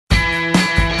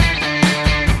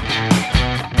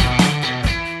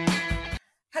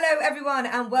everyone,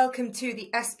 and welcome to the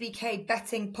SBK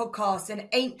Betting Podcast, an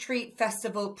Aintree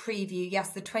Festival preview. Yes,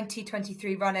 the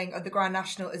 2023 running of the Grand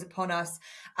National is upon us.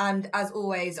 And as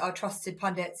always, our trusted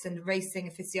pundits and racing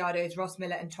aficionados, Ross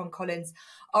Miller and Tom Collins,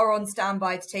 are on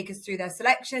standby to take us through their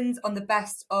selections on the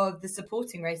best of the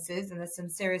supporting races. And there's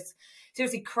some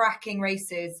seriously cracking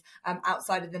races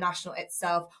outside of the National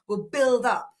itself. We'll build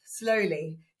up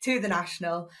slowly to the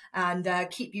National and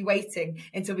keep you waiting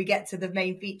until we get to the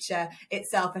main feature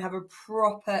itself and have a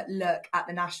proper look at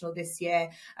the National this year.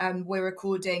 We're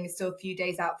recording still a few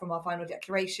days out from our final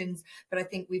declarations, but I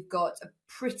think we've got a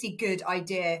pretty good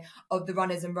idea of the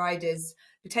runners and riders,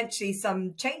 potentially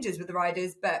some changes with the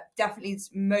riders, but definitely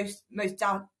most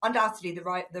undoubtedly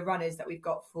the runners that we've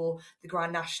got for the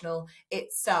Grand National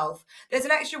itself. There's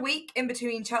an extra week in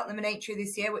between Cheltenham and Aintree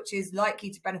this year, which is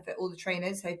likely to benefit all the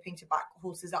trainers hoping to back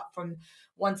horses up from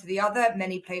one to the other.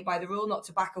 Many play by the rule not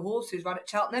to back a horse who's run at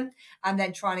Cheltenham and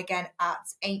then trying again at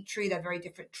Aintree. They're very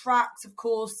different tracks, of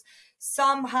course.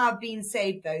 Some have been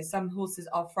saved though. Some horses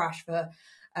are fresh for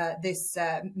this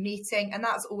meeting, and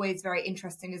that's always very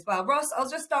interesting as well. Ross, I'll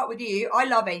just start with you. I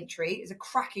love Aintree. It's a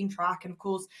cracking track, and of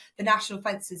course the National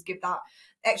fences give that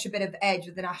extra bit of edge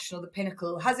with the National, the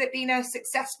pinnacle. Has it been a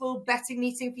successful betting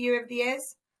meeting for you over the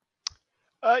years?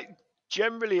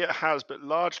 Generally it has, but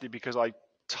largely because I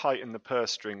tightened the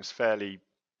purse strings fairly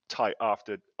tight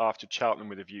after Cheltenham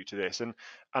with a view to this, and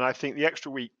I think the extra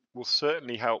week will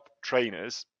certainly help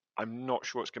trainers. I'm not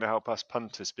sure it's going to help us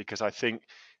punters, because I think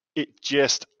it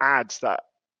just adds that,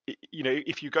 you know,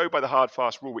 if you go by the hard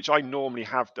fast rule, which I normally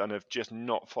have done of just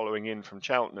not following in from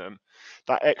Cheltenham,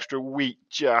 that extra week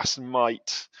just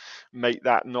might make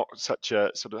that not such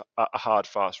a sort of a hard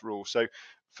fast rule. So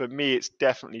for me, it's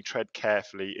definitely tread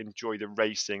carefully, enjoy the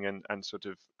racing, and sort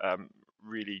of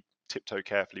really tiptoe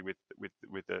carefully with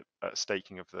the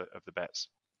staking of the bets.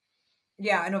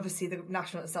 Yeah, and obviously the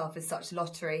National itself is such a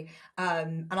lottery.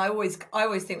 And I always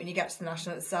think when you get to the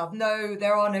National itself, no,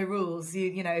 there are no rules.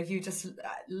 You know, if you just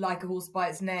like a horse by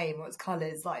its name or its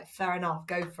colours, like fair enough,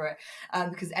 go for it.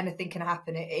 Because anything can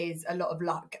happen. It is a lot of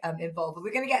luck involved. But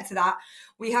we're going to get to that.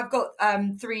 We have got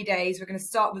 3 days. We're going to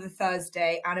start with a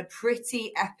Thursday, and a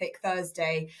pretty epic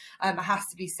Thursday. It has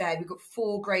to be said. We've got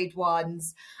 4 Grade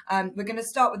 1s. We're going to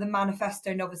start with the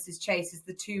Manifesto Novices Chase. It's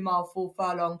the 2 mile 4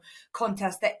 furlong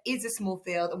contest. There is a small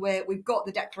field, and we've got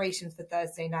the declarations for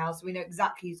Thursday now, so we know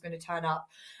exactly who's going to turn up.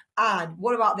 And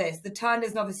what about this? The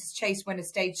Turners Novices Chase winner,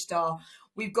 Stage Star.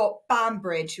 We've got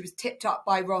Banbridge, who was tipped up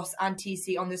by Ross and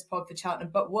TC on this pod for Cheltenham,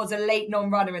 but was a late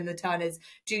non-runner in the Turners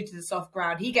due to the soft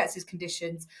ground. He gets his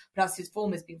conditions, plus his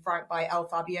form has been franked by El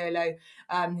Fabiolo,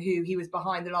 who he was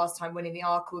behind the last time winning the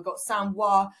Arkle. We've got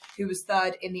Saint-Ouen, who was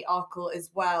third in the Arkle as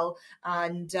well,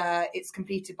 and it's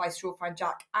completed by Strawfran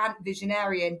Jack and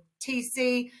Visionarian.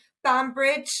 TC,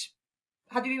 Banbridge,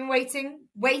 have you been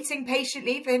waiting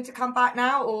patiently for him to come back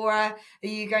now, or are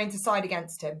you going to side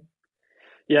against him?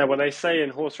 Yeah, well, they say in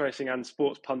horse racing and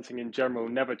sports punting in general,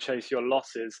 never chase your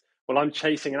losses. Well, I'm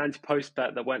chasing an anti-post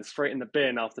bet that went straight in the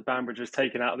bin after Banbridge was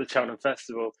taken out of the Cheltenham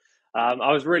Festival.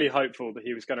 I was really hopeful that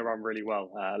he was going to run really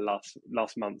well last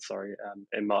month,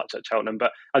 in March at Cheltenham.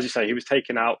 But as you say, he was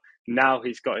taken out. Now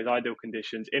he's got his ideal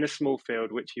conditions in a small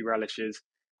field, which he relishes.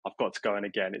 I've got to go in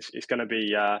again. It's going to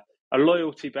be a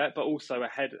loyalty bet, but also a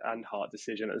head and heart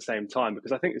decision at the same time,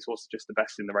 because I think this horse is just the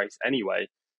best in the race anyway.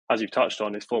 As you've touched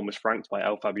on, his form was franked by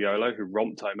El Fabiolo, who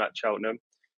romped home at Cheltenham.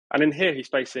 And in here, he's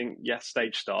facing, yes,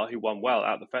 Stage Star, who won well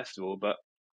at the festival, but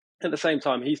at the same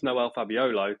time, he's no El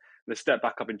Fabiolo. The step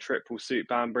back up in trip will suit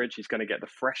Banbridge. He's going to get the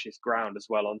freshest ground as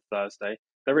well on Thursday.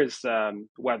 There is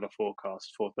weather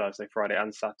forecast for Thursday, Friday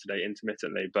and Saturday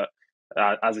intermittently, but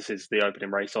as this is the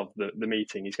opening race of the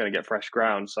meeting, he's going to get fresh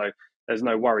ground. So there's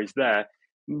no worries there.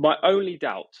 My only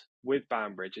doubt with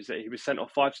Banbridge is that he was sent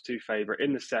off 5-2 favourite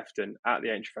in the Sefton at the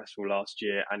Aintree Festival last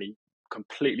year, and he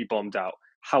completely bombed out.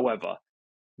 However,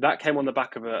 that came on the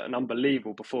back of an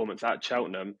unbelievable performance at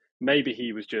Cheltenham. Maybe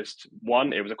he was just,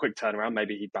 one, it was a quick turnaround.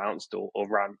 Maybe he bounced or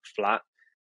ran flat.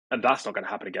 And that's not going to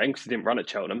happen again because he didn't run at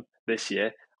Cheltenham this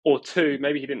year. Or two,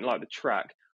 maybe he didn't like the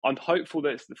track. I'm hopeful that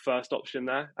it's the first option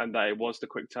there and that it was the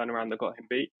quick turnaround that got him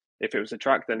beat. If it was the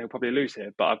track, then he'll probably lose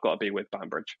here. But I've got to be with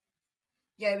Banbridge.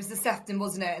 Yeah, it was the Sefton,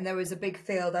 wasn't it? And there was a big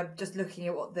field. I'm just looking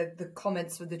at what the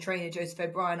comments with the trainer, Joseph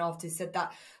O'Brien, after said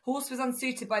that horse was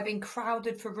unsuited by being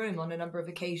crowded for room on a number of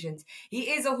occasions.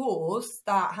 He is a horse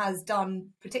that has done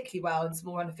particularly well in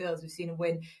small runner fields. We've seen him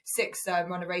win 6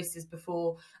 runner races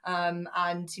before.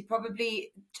 And he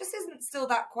probably just isn't still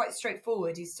that quite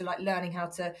straightforward. He's still like learning how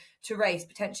to race.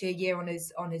 Potentially a year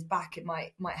on his back, it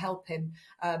might help him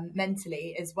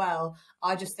mentally as well.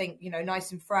 I just think,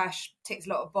 nice and fresh, ticks a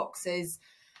lot of boxes.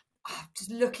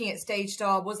 just looking at Stage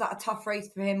Star, was that a tough race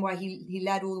for him where he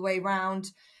led all the way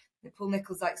round? Paul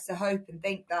Nicholls likes to hope and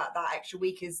think that that extra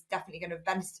week is definitely going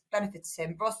to benefit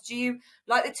him. Ross, do you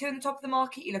like the two on the top of the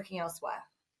market? You're looking elsewhere?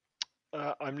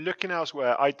 I'm looking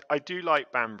elsewhere. I do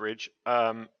like Banbridge.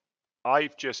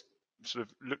 I've just sort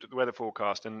of looked at the weather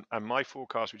forecast, and my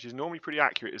forecast, which is normally pretty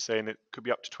accurate, is saying it could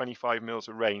be up to 25 mils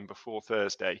of rain before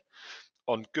Thursday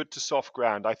on good to soft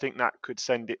ground. I think that could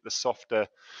send it the softer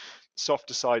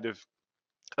side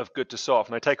of good to soft.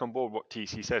 And I take on board what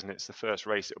TC says, and it's the first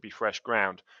race, it'll be fresh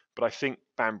ground. But I think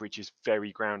Banbridge is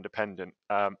very ground dependent,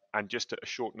 and just at a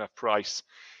short enough price,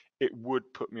 it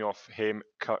would put me off him,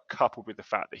 coupled with the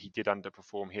fact that he did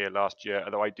underperform here last year.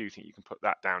 Although I do think you can put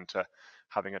that down to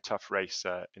having a tough race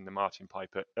in the Martin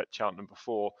Pipe at Cheltenham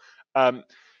before.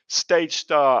 Stage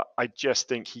Star, I just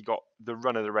think he got the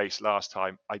run of the race last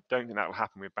time. I don't think that will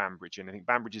happen with Banbridge, and I think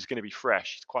Banbridge is going to be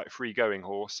fresh. He's quite a free-going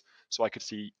horse, so I could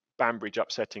see Banbridge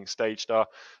upsetting Stage Star.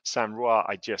 San Roy,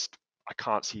 I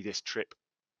can't see this trip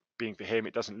being for him.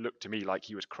 It doesn't look to me like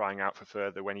he was crying out for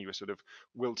further when he was sort of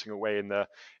wilting away in the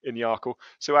Arkle.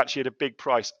 So actually, at a big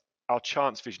price, I'll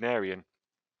chance Visionarian.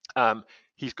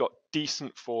 He's got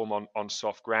decent form on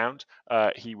soft ground.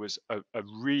 He was a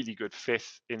really good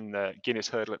fifth in the Guinness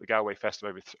Hurdle at the Galway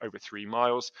Festival over 3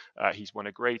 miles. He's won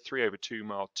a Grade 3 over 2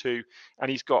 mile 2, and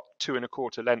he's got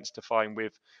 2.25 lengths to find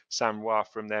with San Roy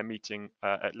from their meeting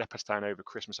at Leopardstown over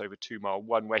Christmas over 2 mile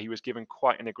 1, where he was given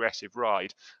quite an aggressive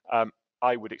ride.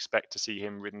 I would expect to see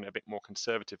him ridden a bit more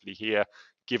conservatively here,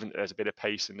 given that there's a bit of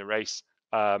pace in the race.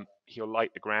 He'll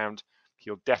light the ground.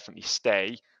 He'll definitely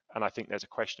stay. And I think there's a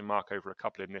question mark over a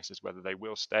couple in this as whether they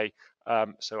will stay.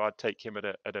 So I'd take him at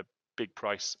a big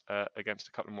price against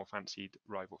a couple of more fancied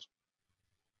rivals.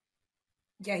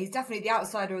 Yeah, he's definitely the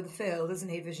outsider of the field, isn't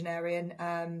he, Visionarian?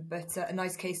 But a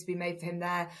nice case to be made for him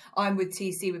there. I'm with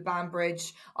TC with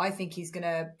Banbridge. I think he's going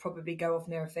to probably go off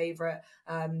near a favourite.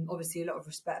 Obviously, a lot of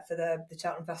respect for the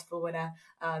Cheltenham Festival winner,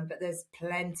 but there's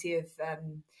plenty of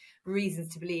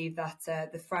reasons to believe that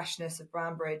the freshness of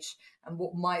Banbridge and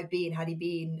what might have been had he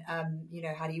been,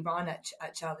 had he run at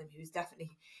Cheltenham, he was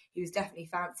definitely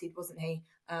fancied, wasn't he?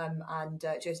 And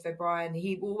Joseph O'Brien,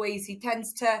 he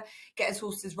tends to get his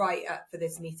horses right for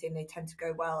this meeting. They tend to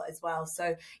go well as well.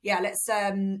 So yeah, let's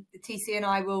TC and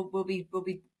I will be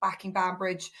backing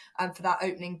Banbridge for that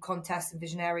opening contest and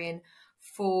Visionarian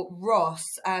for Ross.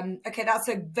 Okay, that's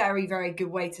a very, very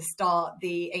good way to start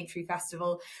the Aintree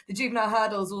Festival. The Juvenile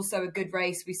Hurdle is also a good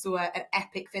race. We saw an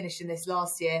epic finish in this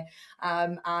last year,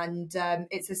 and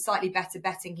it's a slightly better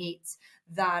betting heat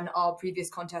than our previous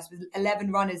contest with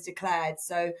 11 runners declared.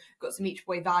 So got some each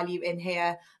way value in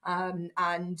here.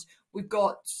 And we've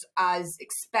got, as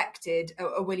expected,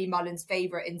 a Willie Mullins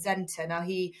favourite in Zenta. Now,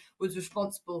 he was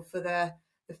responsible for the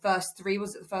first 3,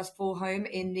 was it the first 4 home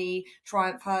in the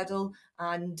Triumph Hurdle?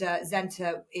 And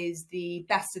Zenta is the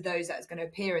best of those that is going to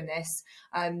appear in this.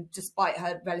 Despite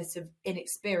her relative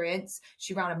inexperience,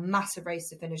 she ran a massive race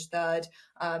to finish 3rd.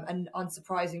 And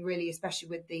unsurprising, really, especially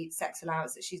with the sex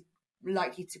allowance, that she's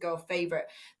likely to go a favourite.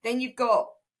 Then you've got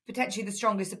potentially the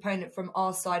strongest opponent from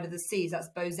our side of the seas. That's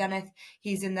Bo Zenith.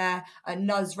 He's in there.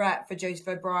 Nuzret for Joseph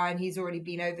O'Brien. He's already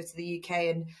been over to the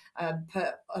UK and put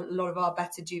a lot of our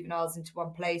better juveniles into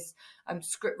one place.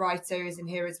 Scriptwriter is in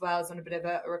here as well. He's on a bit of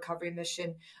a recovery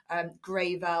mission.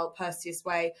 Gravel, Perseus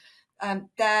Way.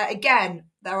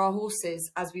 There are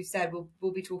horses, as we've said,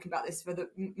 we'll be talking about this for the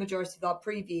majority of our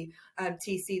preview,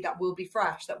 TC, that will be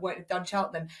fresh, that won't have done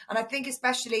Cheltenham. And I think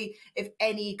especially if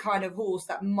any kind of horse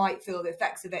that might feel the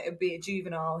effects of it would be a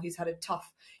juvenile who's had a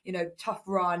tough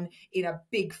run in a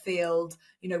big field,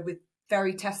 with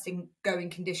very testing going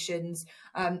conditions.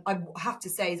 I have to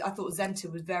say, I thought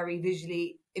Zenta was very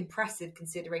visually impressive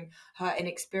considering her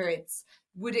inexperience.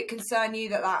 Would it concern you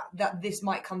that this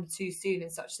might come too soon in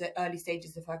such the early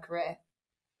stages of her career?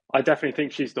 I definitely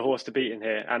think she's the horse to beat in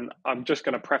here. And I'm just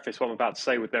going to preface what I'm about to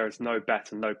say with there is no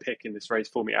bet and no pick in this race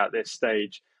for me at this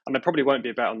stage. And there probably won't be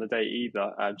a bet on the day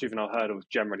either. Juvenile hurdles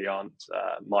generally aren't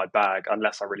my bag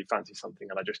unless I really fancy something,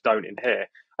 and I just don't in here.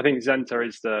 I think Zenta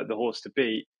is the horse to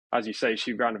beat. As you say,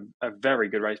 she ran a very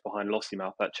good race behind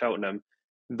Lossiemouth at Cheltenham.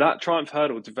 That Triumph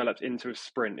Hurdle developed into a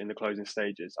sprint in the closing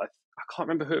stages. I can't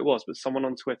remember who it was, but someone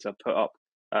on Twitter put up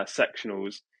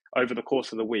sectionals over the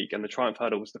course of the week, and the Triumph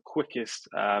Hurdle was the quickest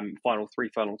final 3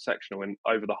 furlong sectional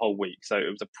over the whole week. So it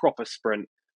was a proper sprint.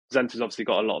 Zenta's obviously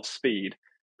got a lot of speed,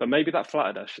 but maybe that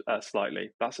flattered her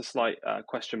slightly. That's a slight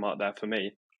question mark there for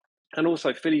me. And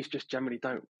also, fillies just generally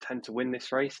don't tend to win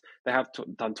this race. They have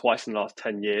done twice in the last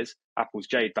 10 years. Apple's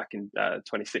Jade back in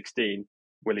 2016.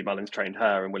 Willie Mullins trained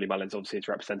her, and Willie Mullins obviously is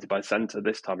represented by Centre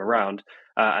this time around.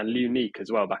 And Unique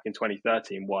as well back in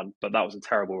 2013 won, but that was a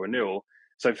terrible renewal.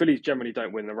 So fillies generally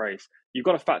don't win the race. You've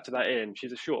got to factor that in.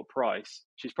 She's a short price.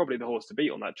 She's probably the horse to beat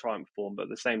on that Triumph form, but at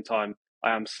the same time,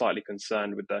 I am slightly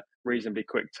concerned with the reasonably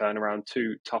quick turnaround,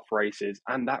 2 tough races,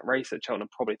 and that race at Cheltenham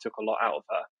probably took a lot out of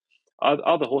her.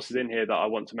 Other horses in here that I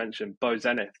want to mention, Beau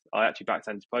Zenith. I actually backed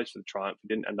Antipost for the Triumph. He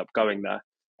didn't end up going there.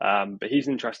 But he's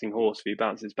an interesting horse if he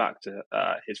bounces back to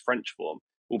his French form,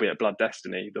 albeit Blood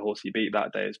Destiny. The horse he beat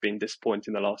that day has been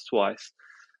disappointing the last twice.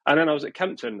 And then I was at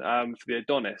Kempton for the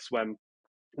Adonis when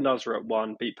Nusrat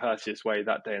won, beat Perseus Way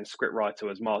that day, and Scriptwriter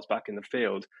was miles back in the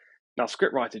field. Now,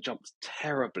 Scriptwriter jumped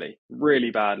terribly, really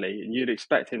badly, and you'd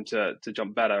expect him to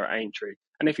jump better at Aintree.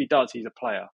 And if he does, he's a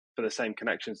player for the same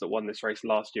connections that won this race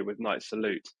last year with Knight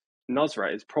Salute.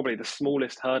 Nusrat is probably the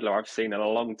smallest hurdler I've seen in a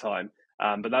long time,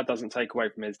 but that doesn't take away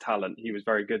from his talent. He was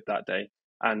very good that day.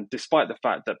 And despite the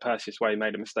fact that Perseus Way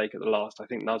made a mistake at the last, I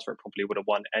think Nusrat probably would have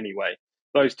won anyway.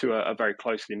 Those two are very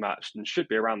closely matched and should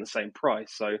be around the same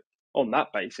price. So on that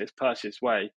basis, Perseus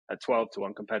Way at 12 to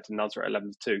 1 compared to Nusrat at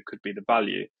 11 to 2 could be the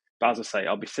value. But as I say,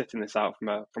 I'll be sitting this out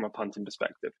from a punting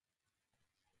perspective.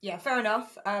 Yeah, fair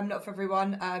enough. Not for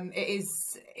everyone.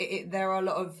 There are a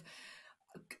lot of,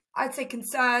 I'd say,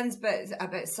 concerns,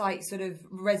 but slight sort of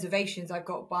reservations I've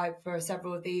got for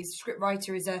several of these.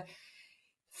 Scriptwriter is a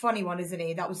funny one, isn't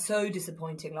he? That was so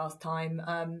disappointing last time.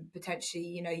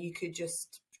 Potentially, you could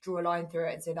just draw a line through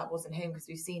it and say that wasn't him, because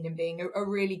we've seen him being a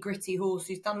really gritty horse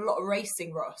who's done a lot of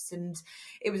racing, Ross. And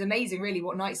it was amazing, really,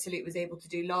 what Knight Salute was able to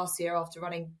do last year after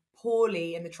running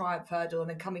poorly in the Triumph Hurdle and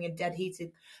then coming in dead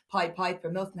heated Pied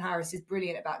Piper. Milton Harris is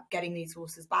brilliant about getting these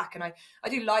horses back, and I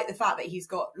do like the fact that he's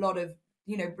got a lot of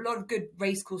good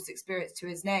racecourse experience to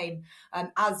his name,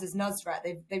 as is Nusrat.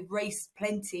 They've raced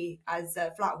plenty as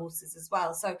flat horses as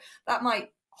well, so that might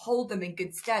hold them in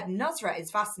good stead. Nusrat is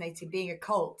fascinating, being a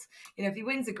colt. If he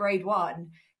wins a Grade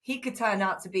 1, he could turn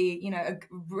out to be,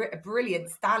 a brilliant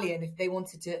stallion if they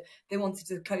wanted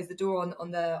to close the door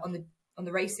on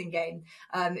the racing game.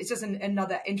 It's just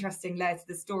another interesting layer to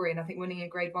the story, and I think winning a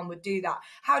Grade 1 would do that.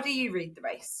 How do you read the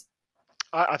race?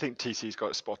 I think TC's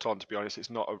got it spot on, to be honest.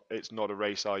 It's not a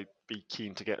race I'd be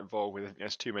keen to get involved with. I think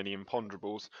there's too many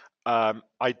imponderables.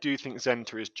 I do think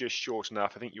Zenta is just short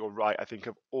enough. I think you're right. I think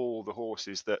of all the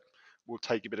horses that will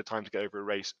take a bit of time to get over a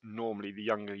race, normally the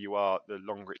younger you are, the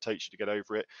longer it takes you to get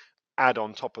over it. Add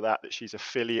on top of that she she's a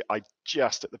filly. I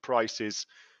just, at the prices,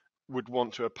 would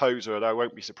want to oppose her, and I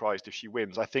won't be surprised if she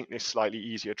wins. I think this slightly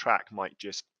easier track might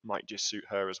just suit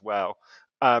her as well.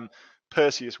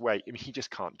 Perseus Way, he just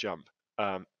can't jump.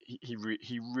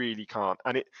 He really can't,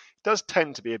 and it does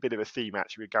tend to be a bit of a theme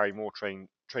actually with Gary Moore trained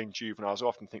juveniles. I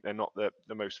often think they're not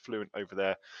the most fluent over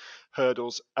their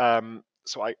hurdles,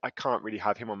 so I can't really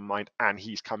have him on my mind, and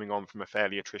he's coming on from a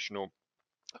fairly attritional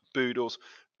Boodles.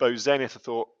 Beau Zenith, I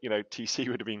thought, TC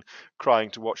would have been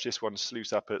crying to watch this one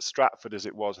sluice up at Stratford, as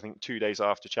it was, I think 2 days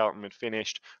after Cheltenham had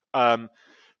finished.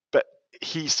 But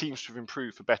he seems to have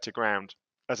improved for better ground.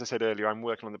 As I said earlier, I'm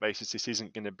working on the basis this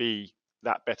isn't going to be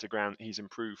that better ground he's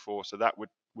improved for, so that would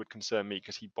concern me,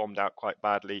 because he bombed out quite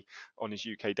badly on his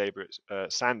UK debut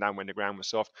at Sandown when the ground was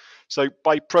soft. So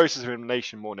by process of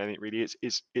elimination more than anything really,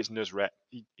 it's Nusrat.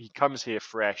 He comes here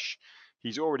fresh.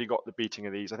 He's already got the beating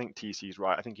of these. I think TC's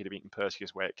right. I think he'd have beaten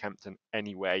Perseus Way at Kempton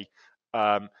anyway.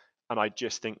 And I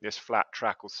just think this flat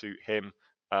track will suit him.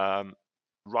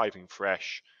 Arriving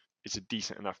fresh, it's a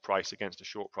decent enough price against a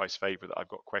short price favourite that I've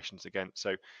got questions against.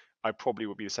 So I probably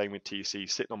would be the same with TC,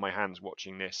 sitting on my hands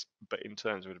watching this. But in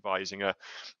terms of advising a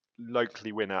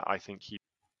locally winner, I think he.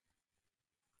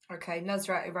 Okay,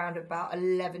 Nusrat around about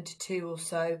 11 to 2 or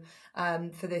so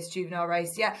for this juvenile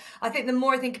race. Yeah, I think the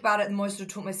more I think about it, the more I sort of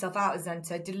talk myself out of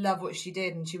Zenta. I did love what she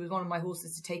did, and she was one of my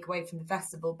horses to take away from the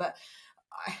festival. But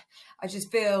I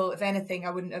just feel, if anything,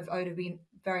 I would have been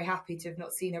very happy to have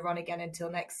not seen her run again until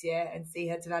next year and see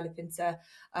her develop into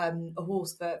a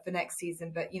horse for next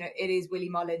season. But, it is Willie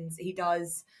Mullins. He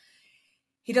does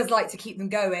like to keep them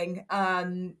going.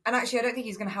 And actually, I don't think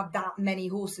he's going to have that many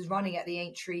horses running at the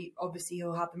Aintree. Obviously,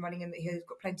 he'll have them running, and he's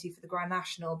got plenty for the Grand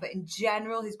National. But in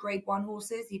general, his Grade 1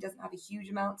 horses, he doesn't have a huge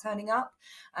amount turning up.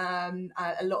 A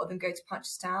lot of them go to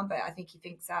Punchestown, but I think he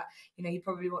thinks that, he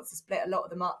probably wants to split a lot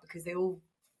of them up because they all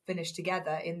finish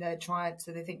together in the Triumph.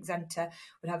 So they think Zenta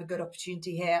would have a good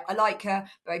opportunity here. I like her,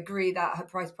 but I agree that her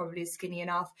price probably is skinny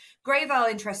enough. Greyvale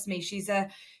interests me. She's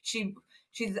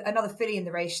another filly in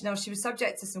the race. Now, she was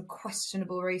subject to some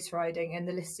questionable race riding in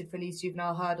the listed fillies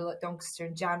juvenile hurdle at Doncaster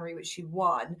in January, which she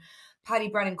won. Paddy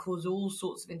Brennan caused all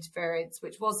sorts of interference,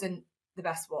 which wasn't the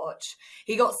best watch.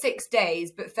 He got 6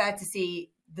 days, but fair to see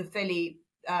the filly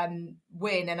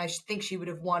win, and I think she would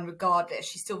have won regardless.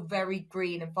 She's still very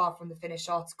green and far from the finished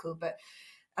article,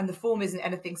 and the form isn't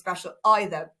anything special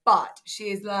either, but she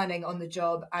is learning on the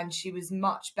job, and she was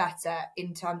much better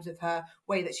in terms of her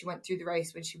way that she went through the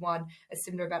race when she won a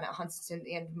similar event at Hunterston at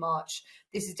the end of March.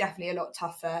 This is definitely a lot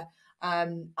tougher.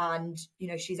 And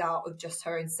she's out of just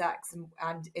her own sex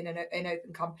and in an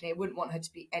open company. I wouldn't want her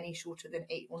to be any shorter than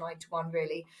 8 or 9 to 1,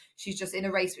 really. She's just in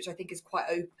a race which I think is quite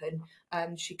open.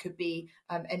 She could be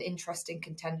an interesting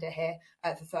contender here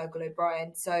for Fergal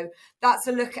O'Brien. So that's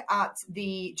a look at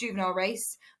the juvenile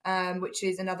race, which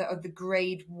is another of the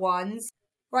grade 1s.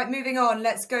 Right, moving on,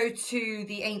 let's go to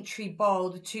the Aintree Bowl,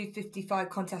 the 255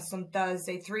 contest on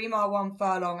Thursday, 3 mile, 1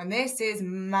 furlong, and this is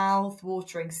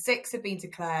mouth-watering. 6 have been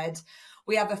declared.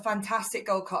 We have a fantastic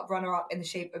Gold Cup runner-up in the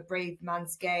shape of Brave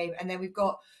Man's Game, and then we've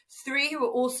got 3 who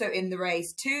are also in the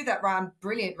race, 2 that ran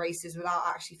brilliant races without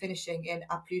actually finishing in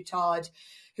A Plus Tard,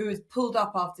 who was pulled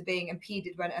up after being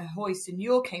impeded when a hoist and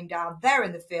yaw came down. They're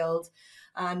in the field,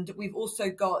 and we've also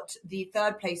got the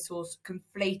 3rd place horse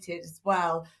Conflated as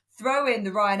well. Throw in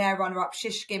the Ryanair runner-up,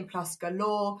 Shishkin plus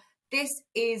Galore. This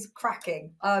is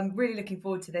cracking. I'm really looking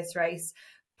forward to this race.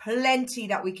 Plenty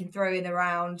that we can throw in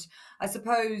around. I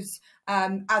suppose,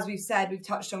 as we've said, we've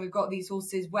touched on, we've got these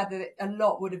horses, whether a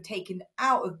lot would have taken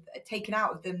out of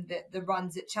them the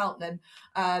runs at Cheltenham.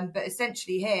 But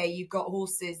essentially here, you've got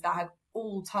horses that have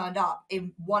all turned up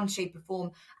in one shape or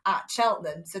form at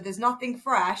Cheltenham. So there's nothing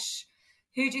fresh.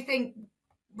 Who do you think,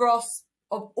 Ross,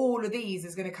 of all of these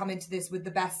is going to come into this with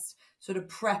the best sort of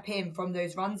prep in from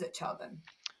those runs at Cheltenham?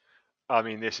 I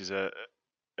mean, this is a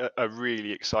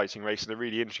really exciting race and a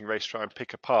really interesting race to try and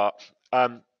pick apart.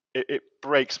 It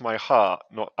breaks my heart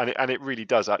and it really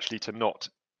does actually to not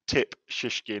tip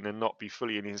Shishkin and not be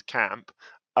fully in his camp.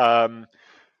 And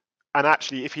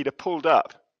actually, if he'd have pulled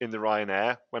up in the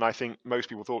Ryanair when I think most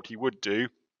people thought he would do,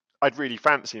 I'd really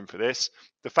fancy him for this.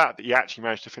 The fact that he actually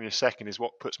managed to finish second is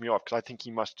what puts me off, because I think he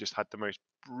must have just had the most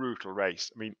brutal race.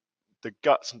 I mean, the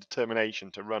guts and determination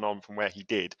to run on from where he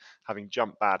did, having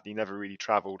jumped badly, never really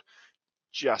travelled,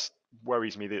 just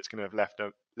worries me that it's going to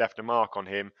have left a mark on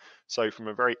him. So from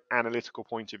a very analytical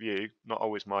point of view, not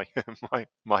always my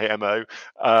my MO,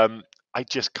 I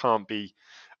just can't be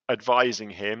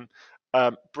advising him.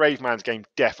 Brave Man's Game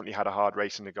definitely had a hard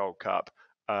race in the Gold Cup.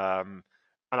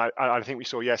 And I think we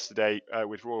saw yesterday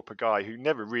with Royal Pagaille, who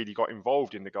never really got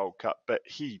involved in the Gold Cup, but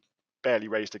he barely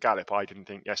raised a gallop, I didn't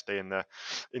think, yesterday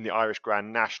in the Irish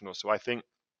Grand National. So I think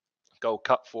Gold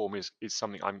Cup form is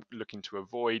something I'm looking to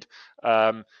avoid.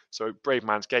 So Brave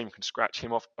Man's Game can scratch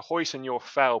him off. Hoyson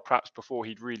fell perhaps before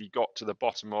he'd really got to the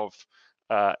bottom of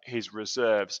his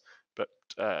reserves, but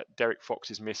Derek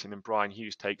Fox is missing and Brian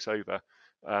Hughes takes over.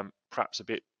 Perhaps a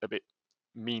bit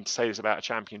mean to say this about a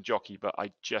champion jockey, but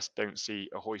I just don't see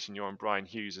a Hoyson and Brian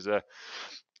Hughes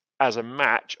as a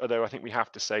match. Although I think we have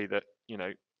to say that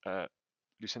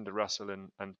Lucinda Russell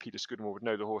and Peter Scudamore would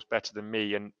know the horse better than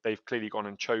me, and they've clearly gone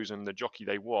and chosen the jockey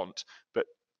they want. But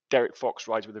Derek Fox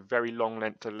rides with a very long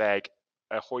length of leg.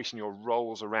 Hoyson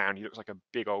rolls around. He looks like a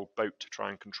big old boat to try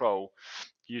and control.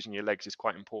 Using your legs is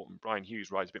quite important. Brian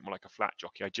Hughes rides a bit more like a flat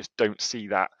jockey. I just don't see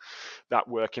that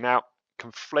working out.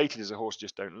 Conflated as a horse I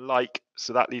just don't like.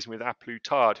 So that leaves me with A Plus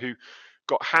Tard, who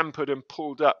got hampered and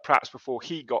pulled up perhaps before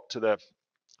he got to the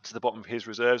bottom of his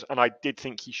reserves. And I did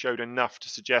think he showed enough to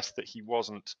suggest that he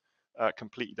wasn't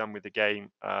completely done with the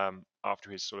game after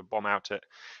his sort of bomb out at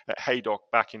Haydock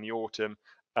back in the autumn.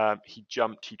 He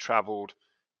jumped, he travelled,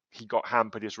 he got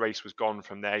hampered, his race was gone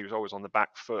from there. He was always on the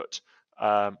back foot,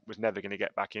 was never going to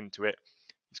get back into it.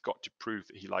 He's got to prove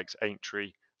that he likes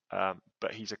Aintree.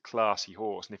 But he's a classy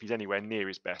horse, and if he's anywhere near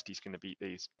his best, he's going to beat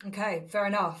these. Okay, fair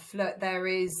enough. Look, there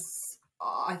is,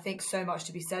 I think, so much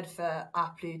to be said for A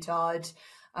Plus Tard.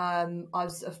 I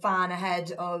was a fan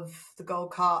ahead of the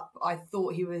Gold Cup. I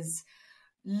thought he was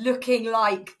looking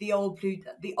like the old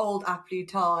A Plus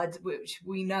Tard, which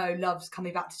we know loves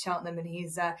coming back to Cheltenham, and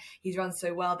he's run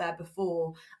so well there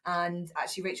before. And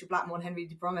actually, Rachel Blackmore and Henry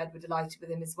de Bromhead were delighted with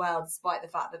him as well, despite the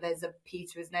fact that there's a P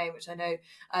to his name, which I know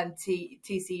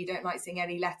TC, you don't like seeing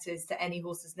any letters to any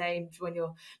horse's name when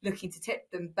you're looking to tip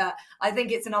them. But I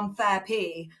think it's an unfair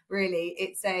P, really.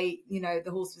 It's the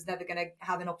horse was never going to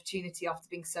have an opportunity after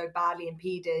being so badly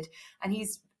impeded, and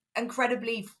he's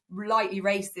incredibly lightly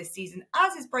raced this season,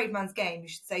 as is Brave Man's Game. You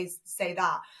should say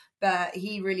that, but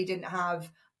he really didn't have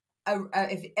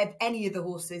if any of the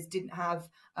horses didn't have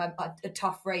a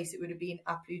tough race, it would have been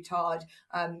A Plus Tard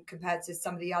compared to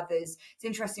some of the others. It's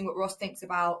interesting what Ross thinks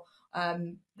about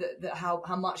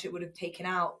how much it would have taken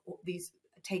out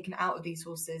of these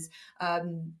horses.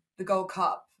 The Gold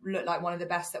Cup looked like one of the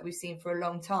best that we've seen for a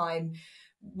long time.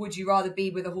 would you rather be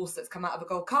with a horse that's come out of a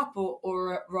Gold Cup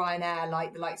or Ryanair,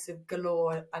 like the likes of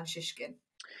Galore and Shishkin?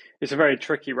 It's a very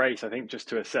tricky race, I think, just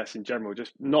to assess in general,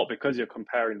 just not because you're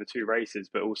comparing the two races,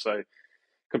 but also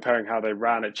comparing how they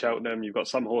ran at Cheltenham. You've got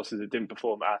some horses that didn't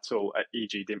perform at all,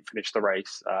 e.g. didn't finish the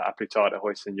race, A Plus Tard at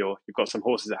Hoyt-Seigneur. You've got some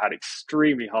horses that had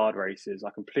extremely hard races. I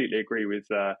completely agree with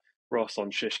Ross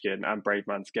on Shishkin and Brave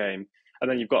Man's Game. And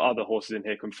then you've got other horses in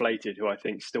here, Conflated, who I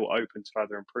think still open to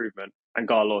further improvement, and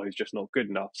Garlaw, who's just not good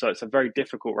enough. So it's a very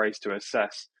difficult race to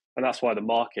assess. And that's why the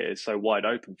market is so wide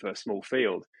open for a small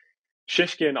field.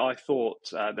 Shishkin, I thought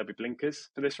there'd be blinkers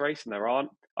for this race, and there aren't.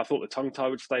 I thought the tongue tie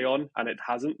would stay on, and it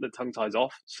hasn't. The tongue tie's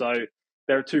off. So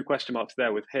there are 2 question marks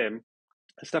there with him.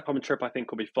 A step on the trip, I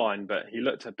think, will be fine, but he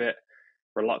looked a bit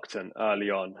reluctant early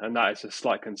on, and that is a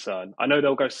slight concern. I know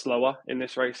they'll go slower in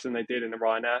this race than they did in the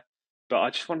Ryanair, but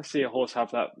I just want to see a horse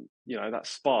have that, that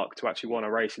spark to actually want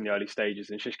to race in the early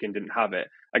stages, and Shishkin didn't have it.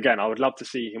 Again, I would love to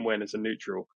see him win as a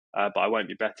neutral, but I won't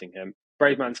be betting him.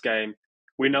 Brave Man's Game.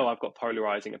 We know I've got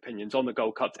polarizing opinions on the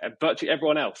Gold Cup to virtually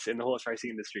everyone else in the horse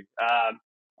racing industry.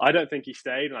 I don't think he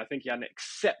stayed, and I think he had an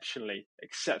exceptionally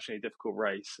difficult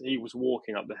race. He was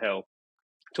walking up the hill.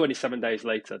 27 days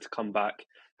later to come back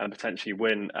and potentially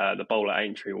win the bowl at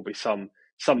Aintree will be some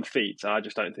feat. And I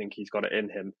just don't think he's got it in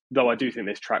him, though I do think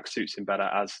this track suits him better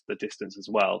as the distance as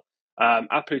well.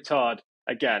 A Plus Tard,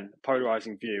 again,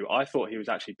 polarizing view. I thought he was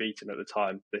actually beaten at the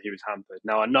time that he was hampered.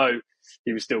 Now, I know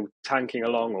he was still tanking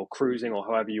along or cruising or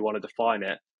however you want to define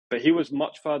it, but he was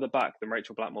much further back than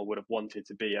Rachel Blackmore would have wanted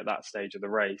to be at that stage of the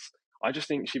race. I just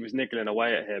think she was niggling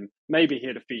away at him. Maybe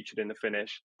he'd have featured in the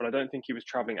finish, but I don't think he was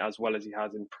travelling as well as he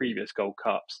has in previous Gold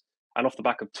Cups. And off the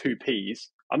back of 2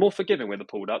 Ps, I'm more forgiving with a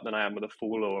pulled up than I am with a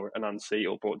fall or an unseat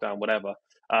or brought down, whatever.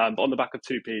 But on the back of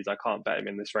 2 Ps, I can't bet him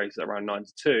in this race at around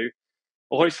 9-2.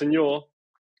 Hoyt-Seigneur,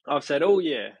 I've said all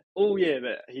year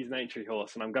that he's an Aintree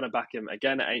horse, and I'm going to back him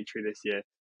again at Aintree this year.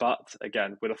 But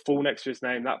again, with a full next to his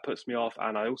name, that puts me off.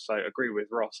 And I also agree with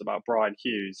Ross about Brian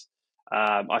Hughes.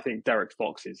 I think Derek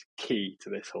Fox is key to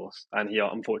this horse, and he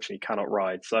unfortunately cannot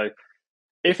ride. So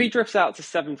if he drifts out to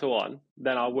 7-1,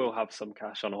 then I will have some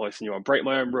cash on Hoyt-Seigneur and break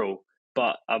my own rule.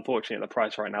 But unfortunately, at the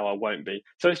price right now, I won't be.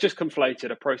 So it's just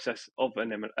conflated, a process of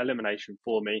an elimination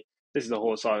for me. This is a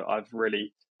horse I've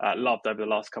really loved over the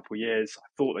last couple of years. I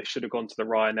thought they should have gone to the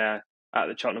Ryanair at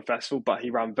the Cheltenham Festival, but he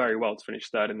ran very well to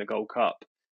finish 3rd in the Gold Cup.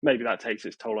 Maybe that takes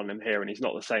its toll on him here, and he's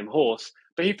not the same horse.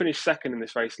 But he finished 2nd in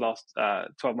this race last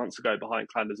 12 months ago behind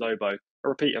Clan de Zobo. A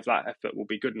repeat of that effort will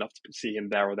be good enough to see him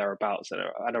there or thereabouts,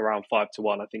 and around 5-1,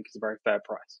 I think is a very fair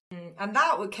price. And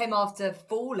that came after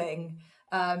falling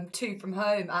 2 from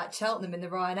home at Cheltenham in the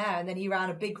Ryanair, and then he ran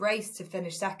a big race to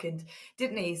finish 2nd,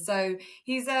 didn't he? So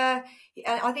he's I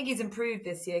think he's improved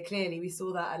this year. Clearly, we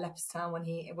saw that at Leopardstown when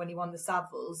he won the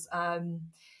Savills.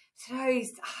 I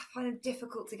find him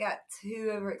difficult to get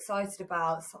too overexcited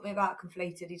about. Something about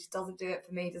Conflated, he just doesn't do it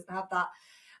for me. He doesn't have that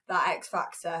X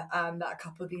factor that a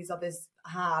couple of these others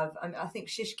have. I think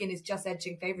Shishkin is just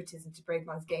edging favouritism to Brave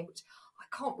Man's Game, which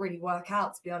I can't really work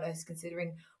out, to be honest,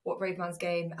 considering what Brave Man's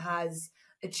Game has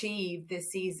achieved this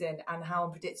season and how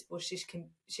unpredictable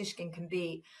Shishkin can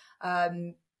be.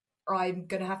 I'm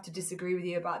going to have to disagree with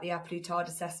you about the A Plus Tard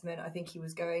assessment. I think he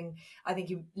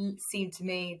seemed to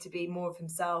me to be more of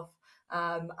himself.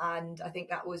 And I think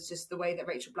that was just the way that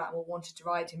Rachel Blackmore wanted to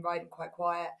ride him quite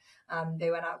quiet. They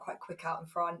went out quite quick out in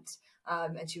front,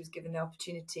 and she was given the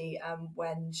opportunity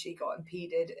when she got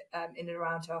impeded in and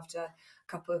around her after a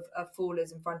couple of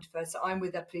fallers in front of her. So I'm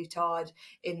with A Plus Tard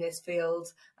in this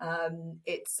field.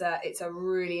 It's a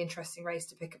really interesting race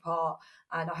to pick apart,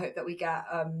 and I hope that we get.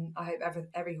 I hope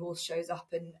every horse shows up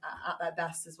and at their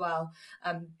best as well,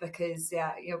 because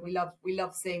we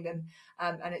love seeing them,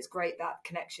 and it's great that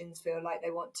connections feel like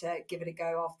they want to give it a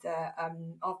go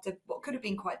after what could have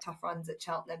been quite tough runs at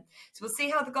Cheltenham. So we'll see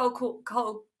how the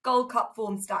Gold Cup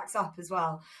form stacks up as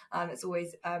well. It's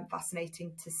always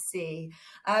fascinating to see.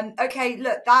 Okay,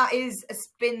 look, that is a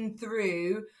spin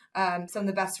through some of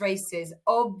the best races.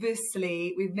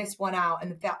 Obviously, we've missed one out in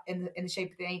the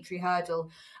shape of the Aintree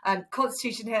Hurdle.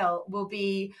 Constitution Hill will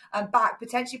be back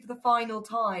potentially for the final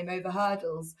time over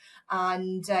hurdles,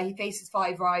 and he faces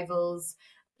 5 rivals.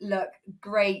 Look,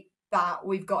 great that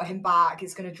we've got him back.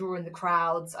 It's going to draw in the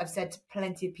crowds. I've said to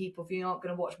plenty of people, if you're not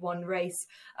going to watch one race,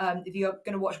 if you're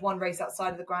going to watch one race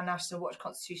outside of the Grand National, watch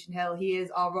Constitution Hill. He is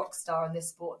our rock star in this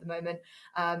sport at the moment,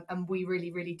 and we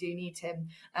really, really do need him.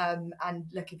 And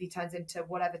look, if he turns into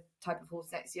whatever type of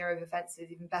horse next year over fences,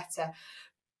 even better.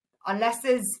 Unless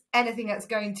there's anything that's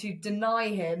going to deny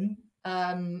him,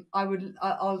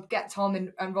 I'll get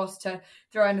Tom and Ross to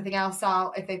throw anything else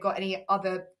out if they've got any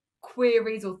other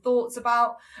queries or thoughts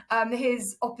about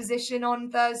his opposition on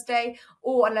Thursday,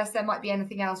 or unless there might be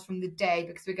anything else from the day,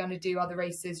 because we're going to do other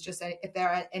races, just if there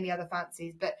are any other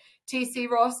fancies. But TC,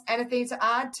 Ross, anything to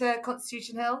add to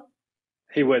Constitution Hill?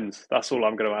 He wins. That's all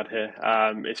I'm going to add here.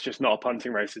 It's just not a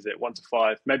punting race, is it? 1 to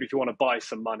 5. Maybe if you want to buy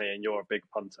some money and you're a big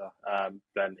punter,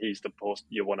 then he's the horse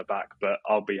you want to back. But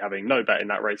I'll be having no bet in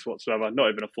that race whatsoever, not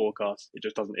even a forecast. It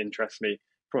just doesn't interest me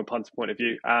from a punter point of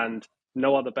view. And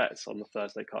no other bets on the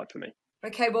Thursday card for me.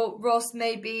 Okay, well, Ross,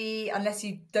 maybe, unless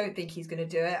you don't think he's going to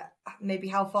do it, maybe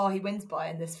how far he wins by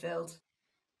in this field?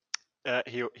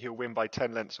 He'll win by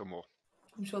 10 lengths or more.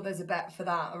 I'm sure there's a bet for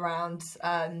that around.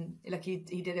 Like he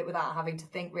did it without having to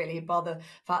think, really, bar the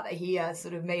fact that he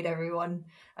sort of made everyone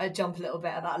jump a little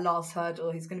bit at that last hurdle.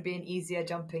 He's going to be an easier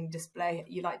jumping display,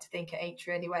 you like to think, at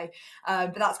Aintree anyway.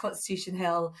 But that's Constitution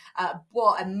Hill.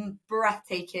 What a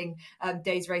breathtaking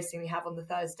day's racing we have on the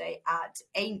Thursday at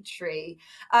Aintree.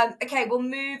 Okay, we'll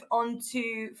move on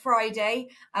to Friday.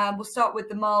 We'll start with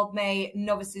the Mildmay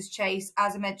Novices Chase.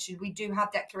 As I mentioned, we do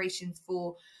have declarations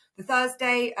for the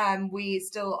Thursday. We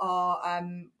still are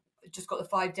just got the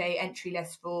 5-day entry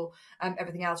list for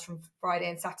everything else from Friday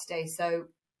and Saturday. So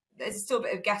there's still a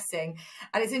bit of guessing.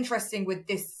 And it's interesting with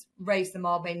this race, the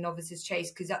Mildmay Novices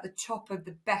Chase, because at the top of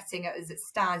the betting as it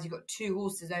stands, you've got 2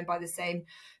 horses owned by the same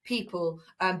people,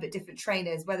 but different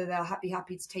trainers, whether they'll be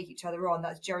happy to take each other on.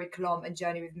 That's Jerry Colomb and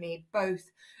Journey With Me, both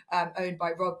owned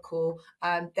by Rob Core.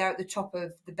 They're at the top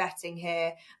of the betting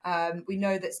here. We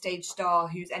know that Stage Star,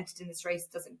 who's entered in this race,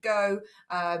 doesn't go.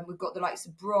 We've got the likes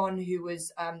of Bron, who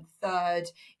was 3rd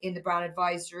in the Brown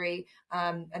Advisory.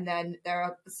 And then there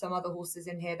are some other horses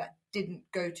in here that didn't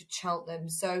go to Cheltenham.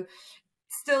 So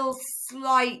still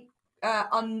slight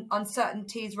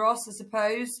uncertainties, Ross, I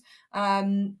suppose.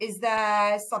 Is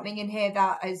there something in here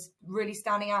that is really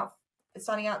standing out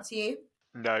to you?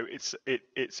 No,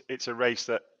 it's a race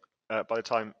that by the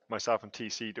time myself and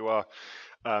TC do our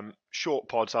short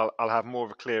pods, I'll have more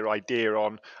of a clear idea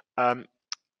on.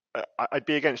 I'd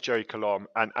be against Jerry Colomb,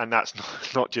 and that's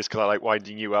not just because I like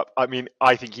winding you up. I mean,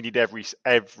 I think he did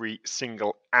every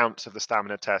single ounce of the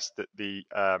stamina test that the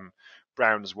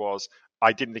Browns was.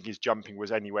 I didn't think his jumping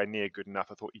was anywhere near good enough.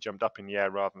 I thought he jumped up in the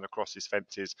air rather than across his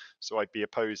fences, so I'd be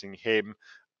opposing him.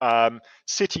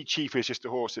 City Chief is just a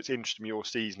horse that's interested me all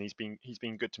season. He's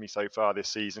been good to me so far this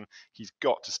season. He's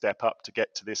got to step up to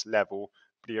get to this level,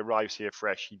 but he arrives here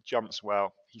fresh. He jumps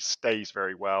well. He stays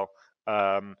very well.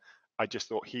 I just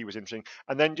thought he was interesting.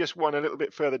 And then just one a little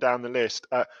bit further down the list,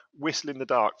 Whistle in the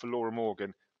Dark for Laura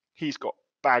Morgan. He's got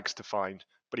bags to find,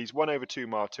 but he's won over 2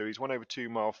 mile 2. He's won over 2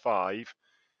 mile 5.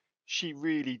 She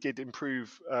really did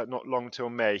improve not long till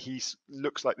May. He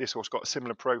looks like this horse got a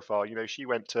similar profile. You know, she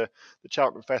went to the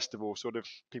Cheltenham Festival, sort of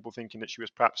people thinking that she was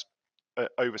perhaps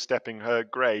overstepping her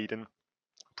grade, and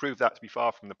proved that to be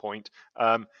far from the point.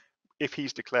 If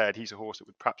he's declared, he's a horse that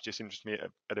would perhaps just interest me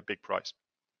at a big price.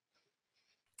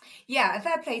 Yeah, a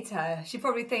fair play to her. She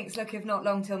probably thinks, look, if not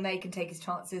long till May can take his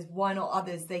chances, why not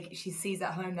others? She sees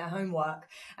at home their homework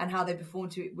and how they perform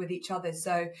with each other.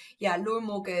 So yeah, Laura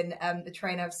Morgan, the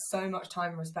trainer, I have so much time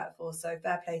and respect for. So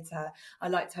fair play to her. I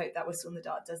like to hope that Whistle in the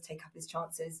Dark does take up his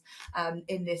chances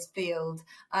in this field.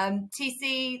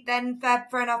 TC, then fair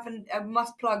enough, and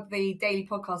must plug the daily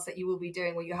podcast that you will be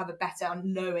doing, where you have a better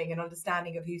knowing and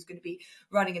understanding of who's going to be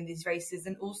running in these races,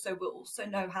 and also we'll also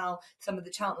know how some of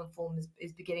the Cheltenham form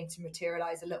is beginning to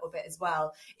materialize a little bit as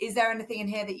well. Is there anything in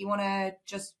here that you want to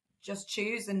just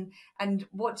choose, and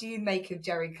what do you make of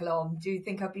Jerry Colomb? Do you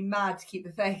think I'd be mad to keep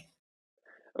the faith?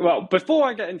 Well, before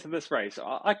I get into this race,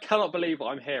 I cannot believe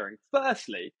what I'm hearing.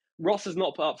 Firstly, Ross has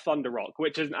not put up Thunder Rock,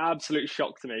 which is an absolute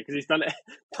shock to me because he's done it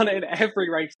in every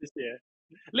race this year,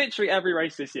 literally every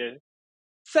race this year.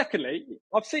 Secondly,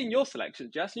 I've seen your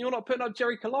selections, Jess, and you're not putting up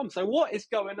Jerry Colomb. So what is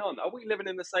going on? Are we living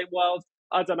in the same world?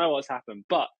 I don't know what's happened.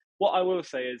 But what I will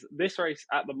say is this race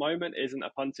at the moment isn't a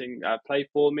punting play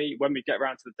for me. When we get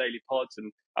around to the daily pods,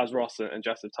 and as Ross and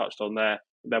Jess have touched on there,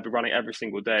 they'll be running every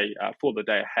single day for the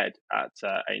day ahead at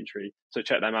Aintree. So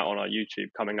check them out on our YouTube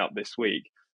coming up this week.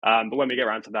 But when we get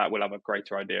around to that, we'll have a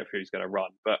greater idea of who's going to run.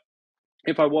 But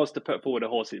if I was to put forward a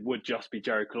horse, it would just be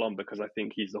Jerry Colomb because I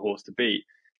think he's the horse to beat.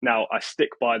 Now, I stick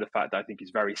by the fact that I think he's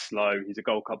very slow. He's a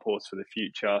Gold Cup horse for the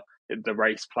future. The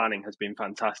race planning has been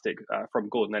fantastic from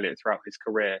Gordon Elliott throughout his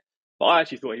career. But I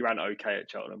actually thought he ran okay at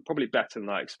Cheltenham, probably better than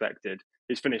I expected.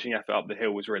 His finishing effort up the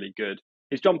hill was really good.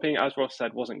 His jumping, as Ross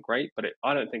said, wasn't great, but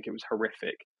I don't think it was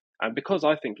horrific. And because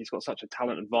I think he's got such a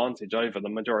talent advantage over the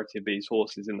majority of these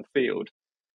horses in the field,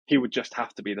 he would just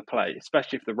have to be the play,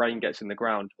 especially if the rain gets in the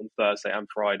ground on Thursday and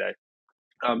Friday.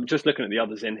 Just looking at the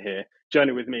others in here,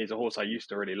 Journey With Me is a horse I used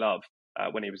to really love.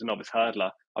 when he was a novice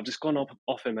hurdler. I've just gone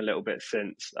off him a little bit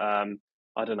since.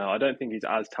 I don't know. I don't think he's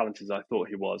as talented as I thought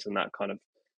he was, and that kind of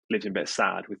leaves me a bit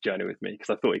sad with Journey with Me, because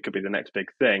I thought he could be the next big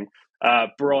thing.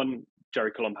 Bron,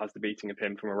 Jerry Colombe has the beating of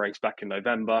him from a race back in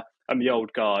November, and the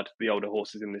old guard, the older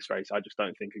horses in this race, I just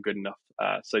don't think are good enough.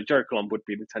 So Jerry Colombe would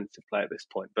be the tentative play at this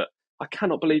point, but I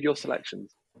cannot believe your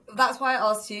selections. That's why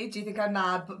I asked you, do you think I'm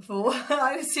mad? But for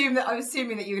I'm assuming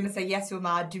that you're going to say yes, you're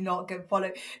mad. Do not go follow.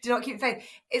 Do not keep faith.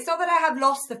 It's not that I have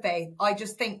lost the faith. I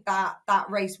just think that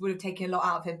race would have taken a lot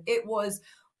out of him. It was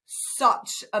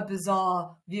such a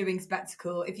bizarre viewing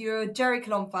spectacle. If you're a Jerry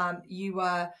Colombe fan, you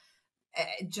were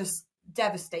just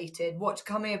devastated.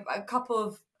 Coming a couple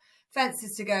of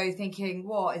fences to go, thinking,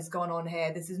 what is going on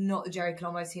here? This is not the Jerry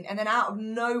Colombe I've seen. And then out of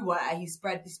nowhere, he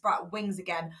sprout wings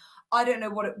again. I don't know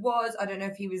what it was. I don't know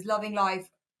if he was loving life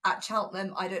at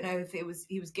Cheltenham. I don't know if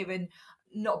he was given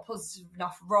not a positive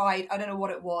enough ride. I don't know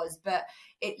what it was, but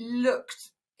it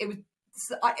was,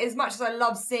 as much as I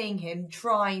love seeing him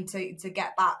trying to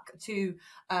get back to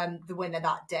the winner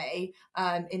that day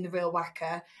in the Real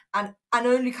Wacker and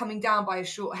only coming down by a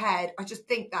short head, I just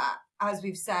think that, as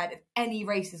we've said, if any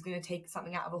race is going to take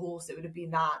something out of a horse, it would have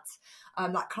been that.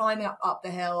 That climbing up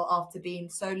the hill after being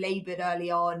so laboured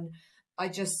early on. I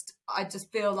just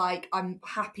feel like I'm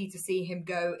happy to see him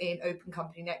go in open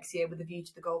company next year with a view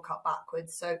to the Gold Cup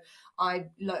backwards. So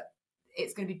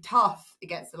it's going to be tough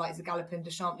against the likes of Galopin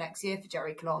Deschamps next year for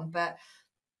Jerry Colombe, but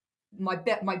my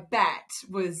bet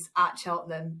was at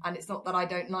Cheltenham, and it's not that I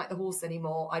don't like the horse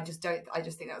anymore. I just think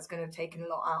that's going to have taken a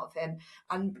lot out of him.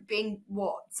 And being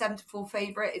 7-4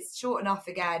 favourite, it's short enough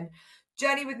again.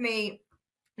 Journey with Me,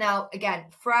 now again,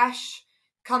 fresh,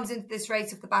 comes into this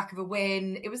race off the back of a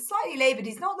win. It was slightly laboured.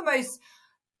 He's not the most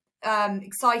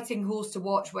exciting horse to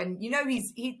watch when he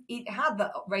had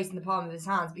the race in the palm of his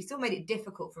hands, but he still made it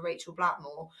difficult for Rachel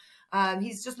Blackmore.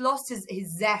 He's just lost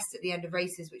his zest at the end of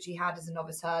races, which he had as a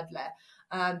novice hurdler.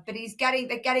 But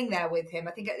they're getting there with him.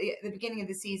 I think at the beginning of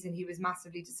the season, he was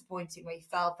massively disappointing where he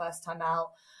fell first time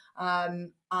out.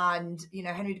 And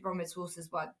Henry de Bromhead's horses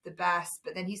weren't the best,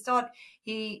 but then he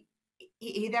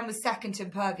then was second to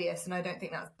Impervious, and I don't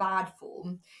think that's bad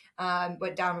form.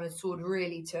 Went down on a sword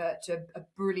really to a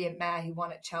brilliant mare who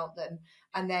won at Cheltenham,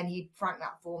 and then he franked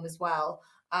that form as well.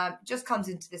 Just comes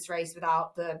into this race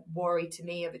without the worry, to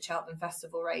me, of a Cheltenham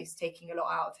Festival race taking a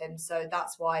lot out of him. So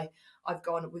that's why I've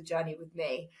gone with Journey with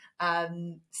Me.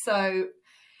 So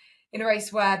in a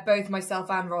race where both myself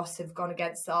and Ross have gone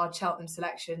against our Cheltenham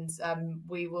selections,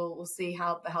 we'll see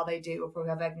how they do. We'll probably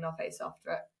have egg in our face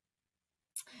after it.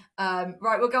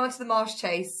 Right, we'll go on to the Marsh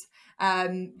Chase.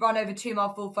 Run over 2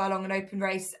 mile 4 furlong, an open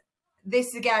race. This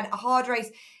is again a hard race.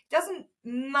 Doesn't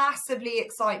massively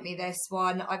excite me, this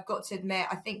one, I've got to admit.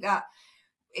 I think that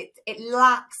it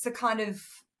lacks a kind of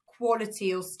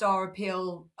quality or star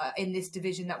appeal in this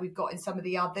division that we've got in some of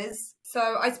the others.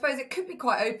 So I suppose it could be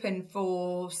quite open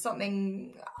for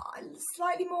something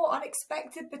slightly more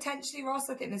unexpected potentially, Ross.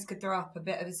 I think this could throw up a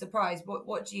bit of a surprise.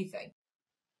 What do you think?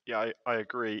 Yeah, I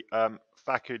agree.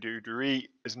 Fakou Doudouri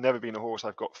has never been a horse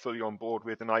I've got fully on board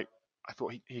with, and I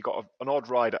thought he got an odd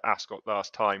ride at Ascot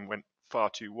last time, went far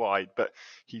too wide, but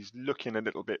he's looking a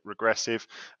little bit regressive.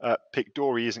 Pic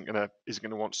D'Orhy isn't gonna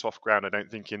want soft ground, I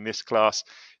don't think, in this class.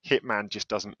 Hitman just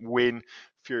doesn't win.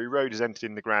 Fury Road has entered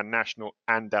in the Grand National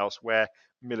and elsewhere.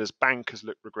 Miller's Bank has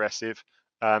looked regressive.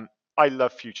 I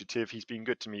love Fugitive. He's been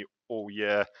good to me all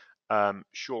year.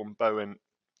 Sean Bowen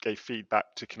gave feedback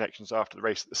to Connections after the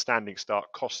race at the standing start,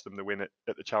 cost them the win at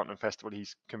the Cheltenham Festival.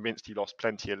 He's convinced he lost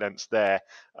plenty of lengths there.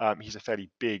 He's a fairly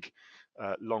big,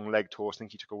 long-legged horse. I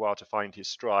think he took a while to find his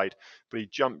stride, but he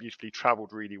jumped beautifully,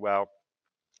 travelled really well.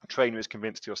 The trainer is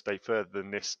convinced he'll stay further than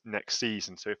this next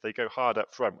season. So if they go hard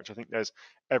up front, which I think there's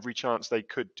every chance they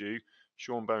could do,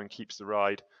 Sean Bowen keeps the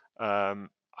ride.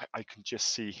 I can just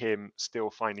see him still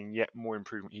finding yet more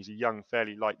improvement. He's a young,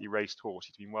 fairly lightly raced horse.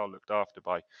 He's been well looked after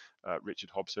by Richard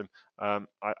Hobson.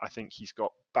 I think he's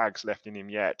got bags left in him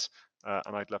yet,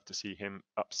 and I'd love to see him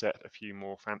upset a few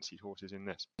more fancied horses in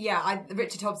this. Yeah,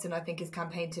 Richard Hobson, I think, has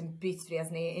campaigned him beautifully,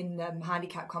 hasn't he, in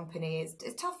handicap company.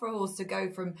 It's tough for a horse to go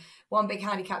from one big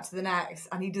handicap to the next,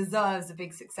 and he deserves a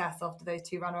big success after those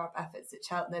 2 runner-up efforts at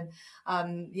Cheltenham. I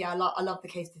love the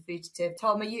case for Fugitive.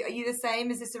 Tom, are you the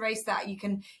same? Is this a race that you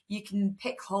can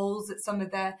pick holes at some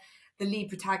of the lead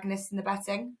protagonists in the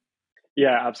betting?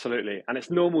 Yeah, absolutely. And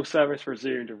it's normal service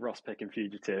resumed of Ross picking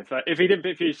Fugitive. If he didn't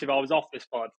pick Fugitive, I was off this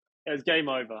pod. It was game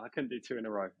over. I couldn't do 2 in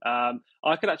a row.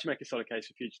 I could actually make a solid case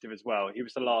for Fugitive as well. He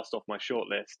was the last off my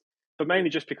shortlist, but mainly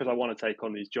just because I want to take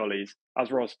on these jollies.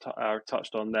 As Ross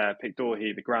touched on there, Pic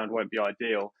D'Orhy, the ground won't be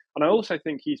ideal. And I also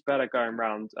think he's better going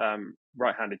around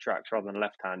right-handed tracks rather than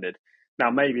left-handed. Now,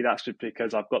 maybe that's just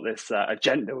because I've got this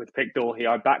agenda with Pic Dorhe.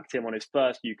 I backed him on his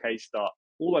first UK start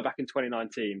all the way back in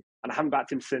 2019, and I haven't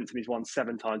backed him since, and he's won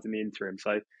 7 times in the interim.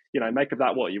 So, make of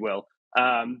that what you will.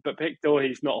 But Pic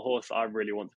Dorhe's not a horse that I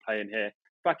really want to play in here.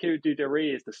 Baku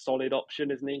Duderi is the solid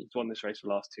option, isn't he? He's won this race for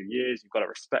the last 2 years. You've got to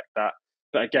respect that.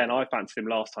 But again, I fancied him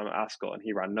last time at Ascot, and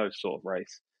he ran no sort of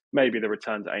race. Maybe the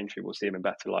return to Aintree will see him in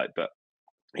better light, but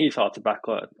he's hard to back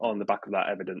on the back of that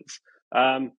evidence.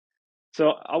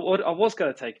 So I was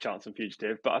going to take a chance on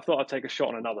Fugitive, but I thought I'd take a shot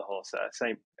on another horse at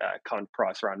same kind of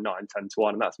price, around 9, 10 to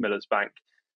 1, and that's Miller's Bank.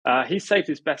 He's saved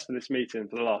his best for this meeting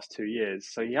for the last 2 years,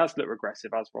 so he has looked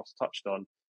regressive, as Ross touched on.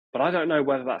 But I don't know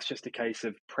whether that's just a case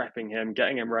of prepping him,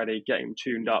 getting him ready, getting him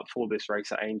tuned up for this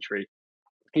race at Aintree.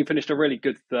 He finished a really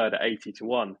good third at 80 to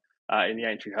 1 in the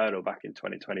Aintree Hurdle back in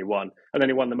 2021. And then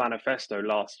he won the Manifesto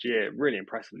last year, really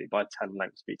impressively, by 10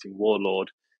 lengths, beating Warlord.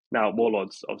 Now,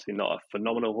 Warlord's obviously not a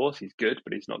phenomenal horse. He's good,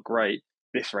 but he's not great.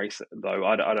 This race, though,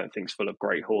 I don't think is full of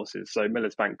great horses. So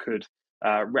Miller's Bank could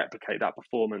replicate that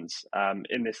performance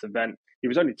in this event. He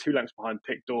was only 2 lengths behind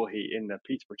Pic Dorhe in the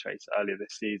Peterborough Chase earlier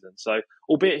this season. So,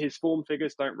 albeit his form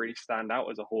figures don't really stand out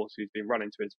as a horse who's been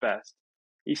running to his best,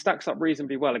 he stacks up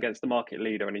reasonably well against the market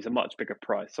leader, and he's a much bigger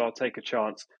price. So I'll take a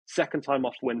chance. Second time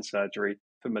off wind surgery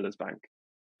for Miller's Bank.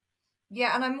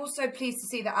 Yeah, and I'm also pleased to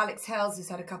see that Alex Hales has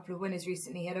had a couple of winners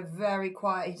recently. He had a very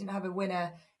quiet, he didn't have a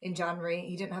winner in January,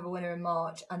 he didn't have a winner in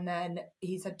March, and then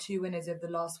he's had 2 winners over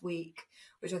the last week,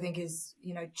 which I think is,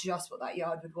 just what that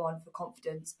yard would want for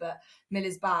confidence. But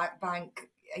Miller's Bank,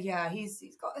 yeah, he's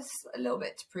got a little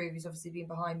bit to prove. He's obviously been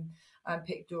behind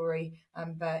Pic Dorhe,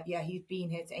 but yeah, he's been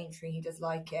here to Aintree. He does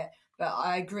like it. But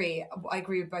I agree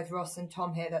with both Ross and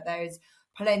Tom here that there is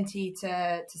plenty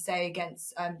to say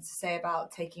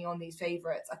about taking on these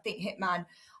favourites. I think Hitman,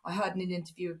 I heard in an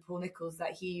interview with Paul Nicholls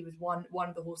that he was one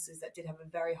of the horses that did have a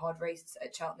very hard race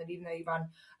at Cheltenham. Even though he ran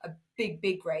a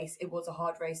big race, it was a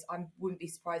hard race. I wouldn't be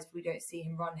surprised if we don't see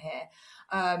him run here.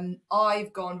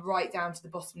 I've gone right down to the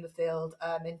bottom of the field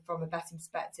from a betting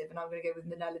perspective, and I'm going to go with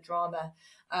Manila Drama,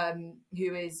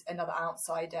 who is another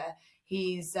outsider.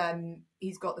 He's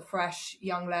got the fresh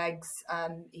young legs.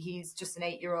 He's just an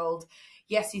 8-year-old.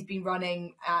 Yes, he's been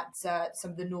running at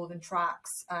some of the northern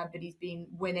tracks, but he's been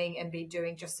winning and been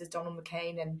doing just as Donald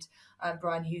McCain and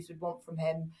Brian Hughes would want from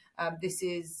him. This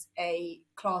is a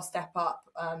class step up.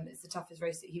 It's the toughest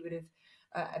race that he would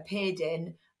have appeared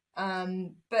in.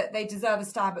 But they deserve a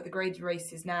stab at the graded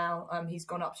races now. He's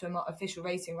gone up to official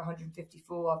rating of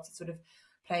 154 after sort of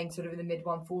playing sort of in the mid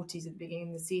 140s at the beginning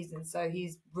of the season. So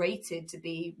he's rated to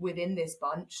be within this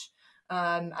bunch,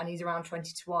 and he's around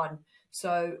 20 to 1.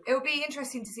 So it'll be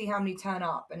interesting to see how many turn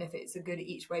up and if it's a good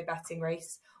each way betting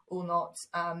race or not.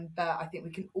 But I think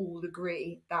we can all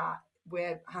agree that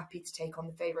we're happy to take on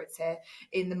the favourites here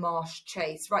in the Marsh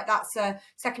Chase. Right, that's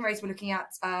second race we're looking at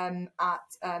on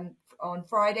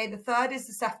Friday. The third is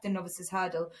the Sefton Novices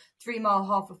Hurdle, 3 mile,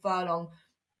 half a furlong.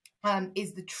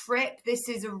 Is the trip. This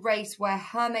is a race where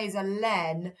Hermes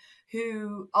Allen,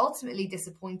 who ultimately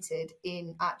disappointed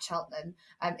at Cheltenham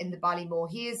in the Ballymore,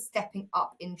 he is stepping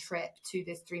up in trip to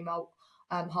this 3 mile,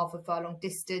 half a furlong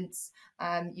distance.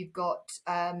 You've got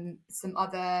some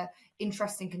other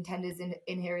interesting contenders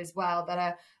in here as well that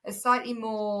are slightly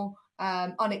more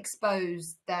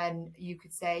unexposed than you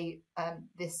could say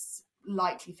this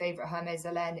likely favourite Hermes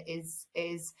Allen is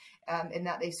in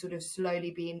that they've sort of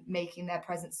slowly been making their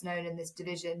presence known in this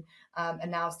division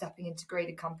and now stepping into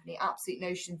graded company. Absolute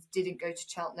Notions didn't go to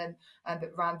Cheltenham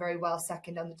but ran very well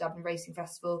second on the Dublin Racing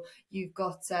Festival. You've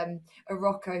got a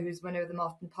Rocco who's winner of the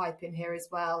Martin Pipe in here as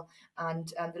well,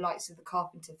 and the likes of the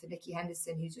Carpenter for Nicky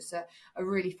Henderson, who's just a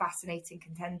really fascinating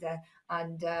contender,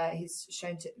 and he's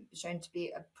shown to be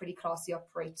a pretty classy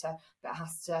operator but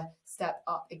has to step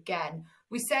up again.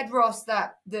 We said, Ross,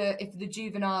 that if the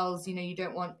juveniles, you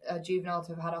don't want a juvenile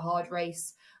to have had a hard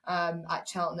race at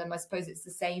Cheltenham. I suppose it's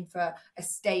the same for a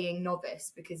staying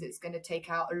novice, because it's going to take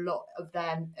out a lot of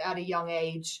them at a young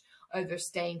age over a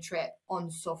staying trip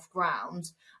on soft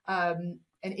ground.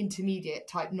 An intermediate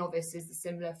type novice is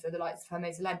similar for the likes of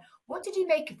Hermes Allen. What did you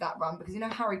make of that run? Because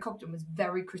Harry Cobden was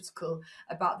very critical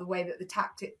about the way that the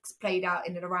tactics played out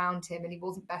in and around him, and he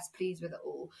wasn't best pleased with it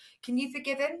all. Can you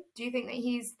forgive him? Do you think that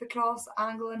he's the class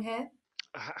angle in here?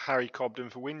 Harry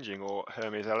Cobden for whinging, or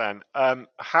Hermes Allen?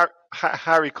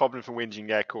 Harry Cobden for whinging,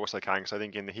 yeah, of course I can, because I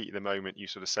think in the heat of the moment you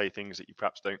sort of say things that you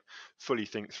perhaps don't fully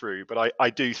think through. But I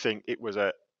do think it was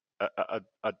a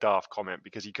daft comment,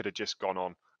 because he could have just gone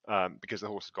on. Because the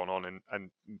horse has gone on and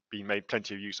been made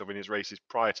plenty of use of in his races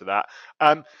prior to that.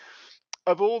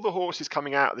 Of all the horses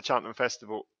coming out of the Cheltenham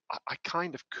Festival, I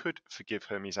kind of could forgive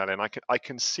Hermes Allen. I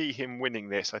can see him winning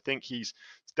this. I think he's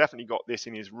definitely got this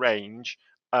in his range,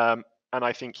 and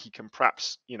I think he can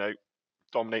perhaps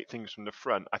dominate things from the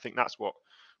front. I think that's what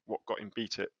got him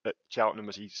beat at Cheltenham,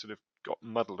 was he sort of got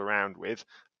muddled around with,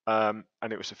 and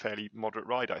it was a fairly moderate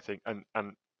ride, I think. And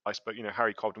I suppose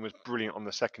Harry Cobden was brilliant on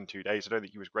the second 2 days. I don't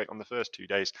think he was great on the first 2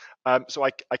 days. So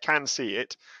I can see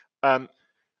it.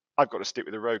 I've got to stick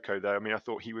with the Rocco though. I mean, I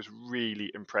thought he was really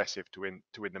impressive to win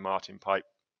the Martin Pipe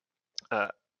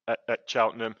at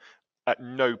Cheltenham. At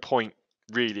no point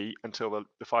really until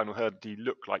the final hurdle did he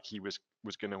look like he was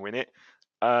going to win it.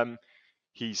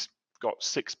 He's got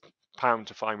 £6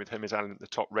 to fine with Hermes Allen at the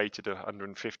top, rated at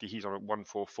 150. He's on at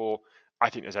 144. I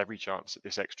think there's every chance that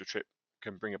this extra trip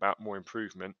can bring about more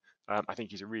improvement. I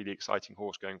think he's a really exciting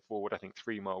horse going forward. I think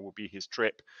 3 Mile will be his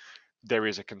trip. There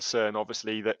is a concern,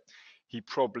 obviously, that he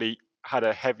probably had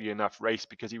a heavy enough race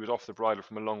because he was off the bridle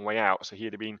from a long way out. So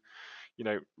he'd have been,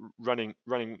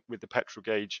 running with the petrol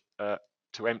gauge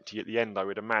to empty at the end, I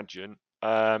would imagine.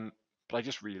 But I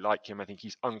just really like him. I think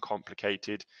he's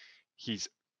uncomplicated.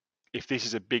 If this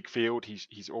is a big field,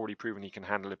 he's already proven he can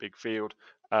handle a big field.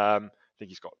 I think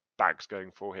he's got bags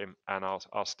going for him, and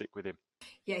I'll stick with him.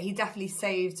 Yeah, he definitely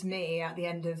saved me at the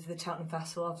end of the Cheltenham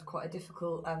Festival after quite a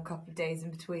difficult couple of days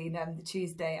in between the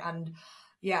Tuesday. And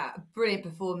yeah, brilliant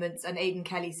performance. And Aidan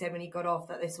Kelly said when he got off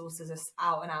that this horse is an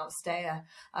out and out stayer.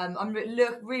 I'm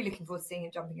really looking forward to seeing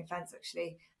him jumping a fence.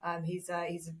 Actually,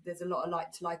 there's a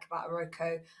lot to like about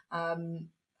Rocco.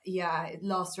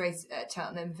 Last race at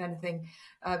Cheltenham, if anything,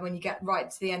 when you get right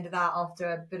to the end of that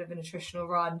after a bit of an attritional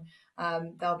run,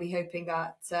 they'll be hoping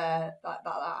that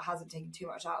hasn't taken too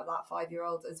much out of that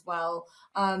 5-year-old as well.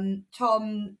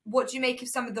 Tom, what do you make of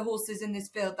some of the horses in this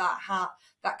field that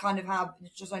kind of have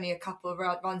just only a couple of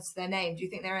runs to their name? Do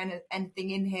you think there are anything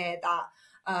in here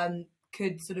that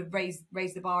could sort of raise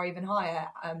the bar even higher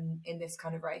in this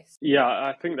kind of race? Yeah,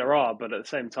 I think there are, but at the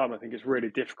same time, I think it's really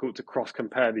difficult to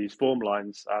cross-compare these form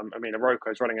lines. I mean,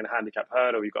 Aroko's running in a handicap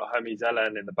hurdle. You've got Hermes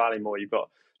Ellen in the Ballymore. You've got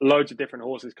loads of different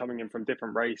horses coming in from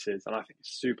different races, and I think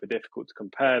it's super difficult to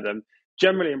compare them.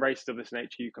 Generally, in races of this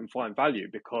nature, you can find value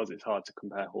because it's hard to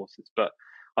compare horses, but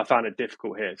I found it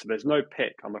difficult here. So there's no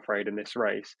pick, I'm afraid, in this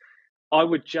race. I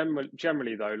would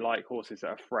generally, though, like horses that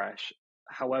are fresh.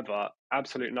 However,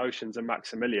 Absolute Notions and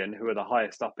Maximilian, who are the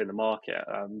highest up in the market,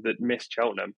 that missed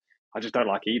Cheltenham, I just don't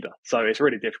like either. So it's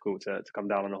really difficult to come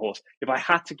down on a horse. If I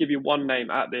had to give you one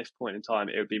name at this point in time,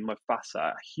 it would be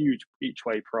Mufasa, a huge each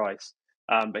way price.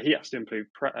 But he has to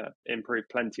improve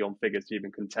plenty on figures to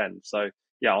even contend. So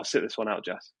yeah, I'll sit this one out,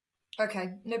 Jess.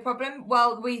 Okay, no problem.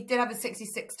 Well, we did have a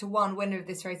 66-1 winner of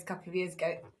this race a couple of years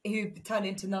ago, who turned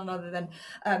into none other than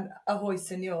Ahoy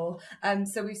Senor.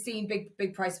 So we've seen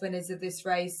big price winners of this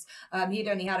race. He'd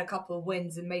only had a couple of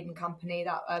wins in maiden company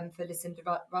that for Lucinda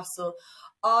Russell.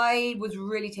 I was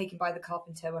really taken by the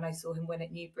Carpenter when I saw him win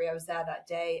at Newbury. I was there that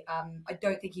day. I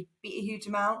don't think he beat a huge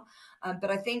amount,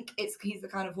 but I think he's the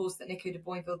kind of horse that Nico de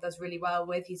Boinville does really well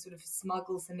with. He sort of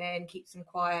smuggles him in, keeps him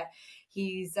quiet.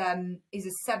 He's a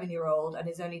 7-year-old and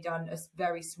has only done a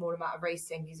very small amount of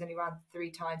racing. He's only ran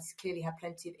 3 times. He's clearly had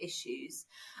plenty of issues,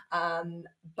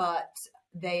 but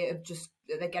they're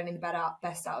getting the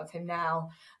best out of him now.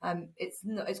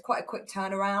 It's quite a quick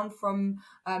turnaround from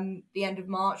the end of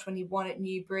March when he won at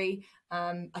Newbury.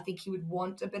 I think he would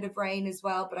want a bit of rain as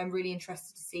well, but I'm really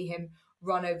interested to see him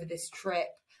run over this trip.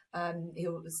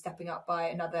 He'll be stepping up by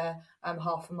another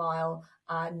half a mile,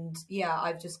 and yeah,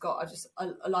 I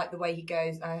like the way he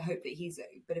goes. I hope that he's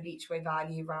a bit of each way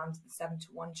value around the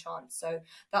 7-1 chance. So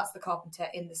that's the Carpenter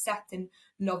in the second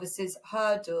novices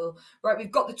hurdle. Right, we've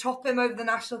got the Topham over the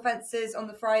national fences on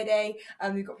the Friday,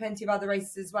 and we've got plenty of other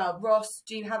races as well. Ross,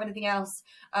 do you have anything else?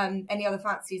 Any other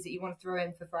fancies that you want to throw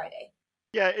in for Friday?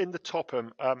 Yeah, in the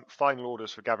Topham, final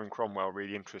orders for Gavin Cromwell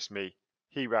really interest me.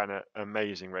 He ran an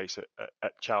amazing race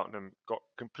at Cheltenham, got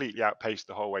completely outpaced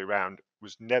the whole way round,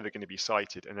 was never going to be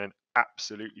sighted, and then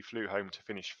absolutely flew home to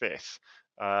finish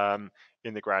 5th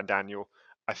in the Grand Annual.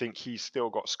 I think he's still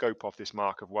got scope off this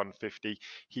mark of 150.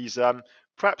 He's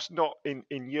perhaps not in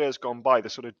years gone by the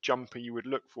sort of jumper you would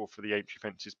look for the entry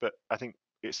fences, but I think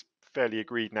it's fairly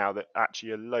agreed now that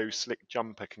actually a low slick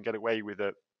jumper can get away with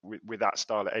that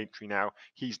style of entry now.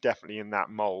 He's definitely in that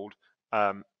mould.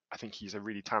 I think he's a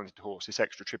really talented horse. This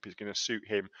extra trip is going to suit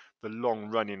him. The long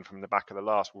run in from the back of the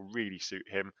last will really suit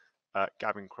him.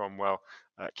 Gavin Cromwell,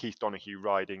 Keith Donoghue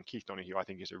riding. Keith Donoghue, I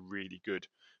think, is a really good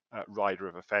rider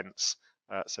of a fence.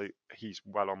 So he's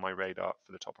well on my radar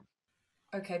for the Topham.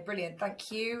 Okay, brilliant.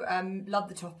 Thank you. Love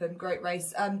the Topham. Great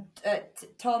race.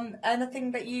 Tom,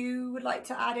 anything that you would like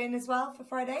to add in as well for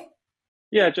Friday?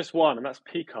 Yeah, just one, and that's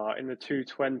Picard in the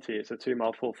 220. It's a 2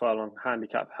 mile, 4 furlong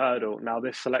handicap hurdle. Now,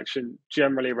 this selection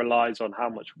generally relies on how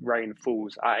much rain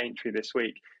falls at Aintree this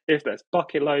week. If there's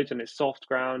bucket loads and it's soft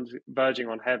ground, verging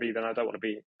on heavy, then I don't want to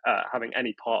be having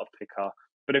any part of Picard.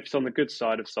 But if it's on the good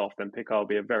side of soft, then Picard will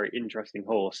be a very interesting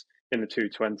horse in the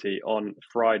 220 on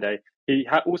Friday. He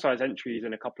also has entries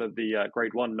in a couple of the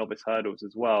Grade 1 novice hurdles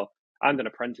as well, and an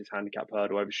apprentice handicap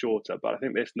hurdle over shorter. But I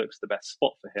think this looks the best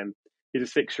spot for him. He's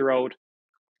a 6-year-old.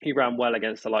 He ran well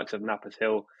against the likes of Nappers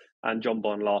Hill and John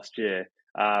Bond last year.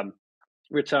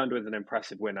 Returned with an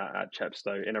impressive win at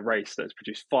Chepstow in a race that's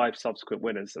produced 5 subsequent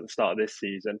winners at the start of this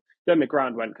season. Then the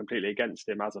ground went completely against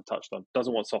him, as I've touched on.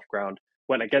 Doesn't want soft ground.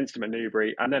 Went against him at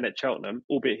Newbury and then at Cheltenham,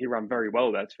 albeit he ran very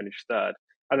well there to finish third.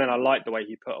 And then I like the way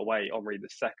he put away Henri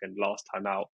II last time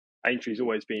out. Aintree's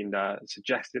always been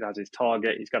suggested as his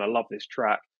target. He's going to love this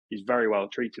track. He's very well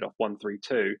treated off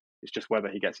 132. It's just whether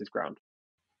he gets his ground.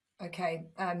 Okay,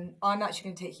 I'm actually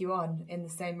going to take you on in the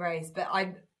same race, but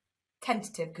I'm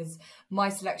tentative because my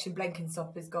selection,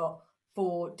 Blenkinsop, has got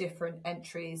 4 different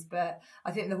entries, but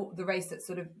I think the race that's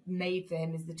sort of made for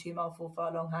him is the 2 mile, 4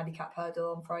 furlong handicap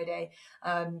hurdle on Friday,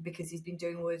 because he's been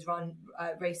doing all his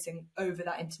racing over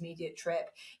that intermediate trip.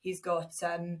 He's got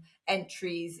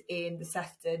entries in the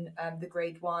Sefton, the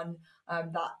Grade 1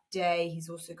 that day. He's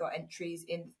also got entries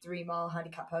in the 3 mile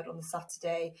handicap hurdle on the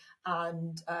Saturday,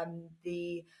 and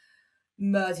the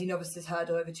Mersey novices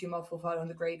hurdle over 2 mile, 4 furlong on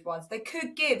the Grade 1. So they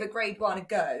could give a Grade 1 a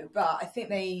go, but I think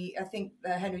the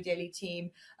Henry Daly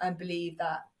team believe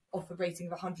that off a rating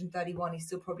of 131, he's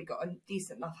still probably got a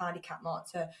decent enough handicap mark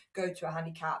to go to a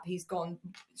handicap. He's gone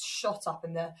shot up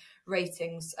in the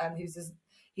ratings.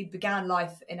 He began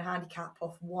life in a handicap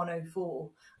off 104,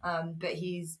 but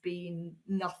he's been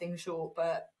nothing short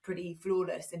but pretty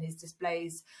flawless in his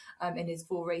displays in his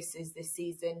 4 races this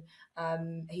season.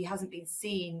 He hasn't been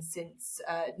seen since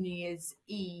New Year's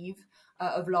Eve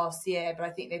of last year, but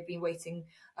I think they've been waiting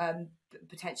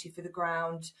potentially for the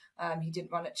ground. He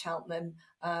didn't run at Cheltenham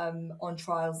on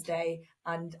trials day,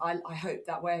 and I hope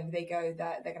that wherever they go,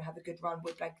 they're going to have a good run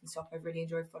with Blenkinsop. I've really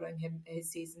enjoyed following his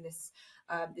season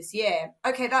this year.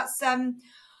 Okay, that's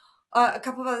a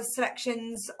couple of other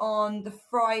selections on the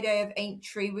Friday of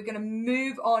Aintree. We're going to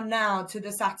move on now to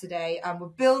the Saturday, and we're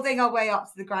building our way up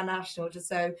to the Grand National, just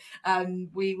so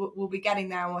we'll be getting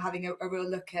there, and we're having a real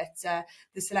look at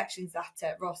the selections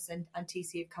that Ross and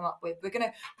TC have come up with. We're going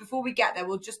to, before we get there,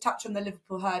 we'll just touch on the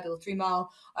Liverpool hurdle, 3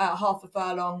 mile, half a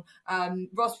furlong.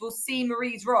 Ross will see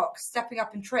Marie's Rock stepping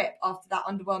up and trip after that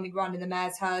underwhelming run in the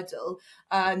Mares Hurdle.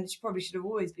 She probably should have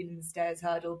always been in the Stairs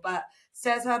Hurdle, but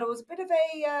Stairs Hurdle was a bit of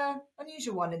a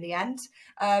unusual one in the end.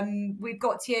 We've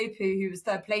got Tiopu, who was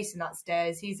 3rd place in that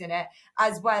Stairs. He's in it,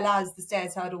 as well as the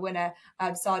Stairs Hurdle winner,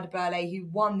 Sada Burley, who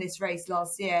won this race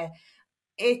last year.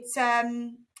 It's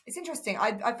interesting.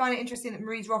 I find it interesting that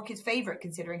Marie's Rock is favourite,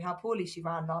 considering how poorly she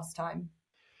ran last time.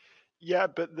 Yeah,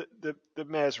 but the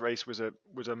Mares race was a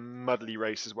muddly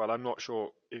race as well. I'm not sure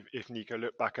if Nico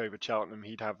looked back over Cheltenham,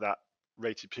 he'd have that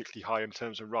rated particularly high in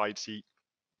terms of rides he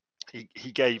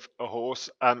gave a horse,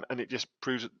 and it just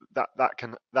proves that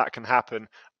can happen.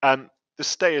 The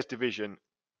Stayers division,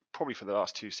 probably for the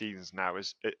last 2 seasons now,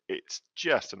 it's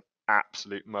just an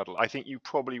absolute muddle. I think you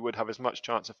probably would have as much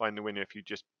chance of finding a winner if you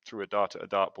just threw a dart at a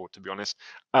dartboard, to be honest.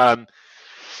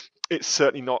 It's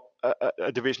certainly not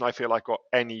a division I feel I've got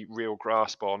any real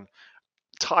grasp on.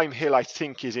 Time Hill, I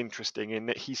think, is interesting in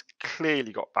that he's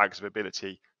clearly got bags of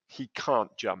ability. He can't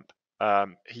jump.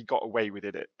 He got away with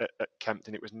it at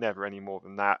Kempton. It was never any more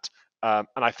than that. And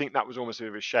I think that was almost a bit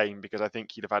of a shame, because I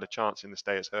think he'd have had a chance in the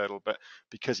Stayers Hurdle, but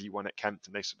because he won at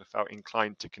Kempton, they sort of felt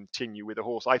inclined to continue with a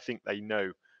horse I think they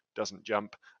know doesn't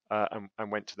jump,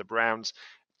 and went to the Browns.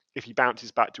 If he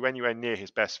bounces back to anywhere near his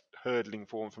best hurdling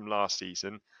form from last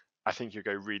season, I think he'll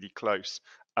go really close.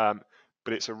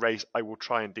 But it's a race I will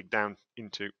try and dig down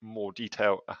into more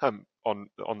detail on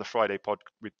the Friday pod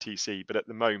with TC. But at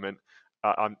the moment,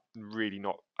 I'm really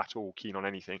not at all keen on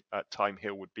anything. Time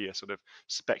Hill would be a sort of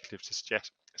speculative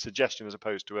suggestion as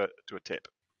opposed to a tip.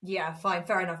 Yeah, fine,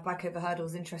 fair enough. Back over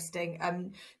hurdles,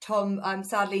 interesting. Tom,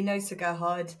 sadly no Sir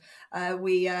Gerhard.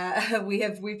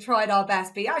 We've tried our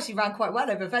best, but he actually ran quite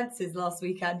well over fences last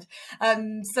weekend.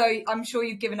 So I'm sure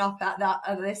you've given up at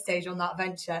this stage on that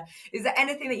venture. Is there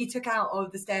anything that you took out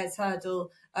of the Stairs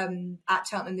Hurdle at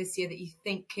Cheltenham this year that you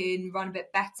think can run a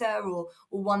bit better, or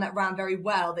one that ran very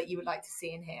well that you would like to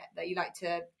see in here, that you like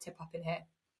to tip up in here?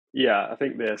 Yeah, I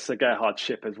think the Sir Gerhard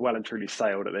ship has well and truly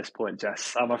sailed at this point,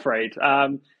 Jess, I'm afraid.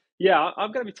 Yeah,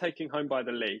 I'm going to be taking Home by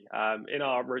the Lee. In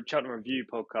our Cheltenham Review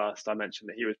podcast, I mentioned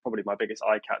that he was probably my biggest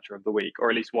eye catcher of the week, or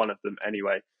at least one of them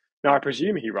anyway. Now, I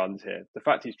presume he runs here. The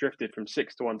fact he's drifted from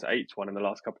 6-1 to 8-1 in the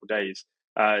last couple of days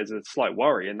is a slight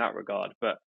worry in that regard.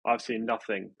 But I've seen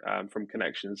nothing from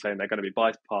connections saying they're going to be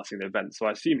bypassing the event. So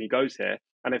I assume he goes here.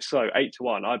 And if so,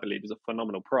 8-1, I believe, is a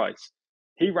phenomenal price.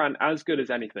 He ran as good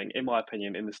as anything, in my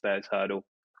opinion, in the stairs hurdle.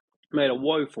 Made a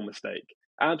woeful mistake,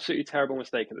 absolutely terrible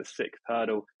mistake at the sixth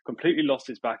hurdle, completely lost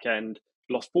his back end,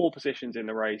 lost 4 positions in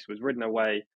the race, was ridden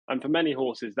away. And for many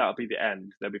horses, that would be the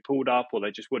end. They'll be pulled up or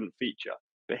they just wouldn't feature.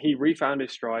 But he refound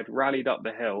his stride, rallied up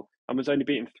the hill, and was only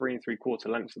beaten 3 3/4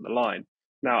 lengths at the line.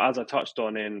 Now, as I touched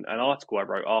on in an article I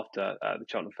wrote after the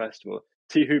Cheltenham Festival,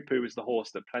 T Hoopu is the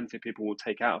horse that plenty of people will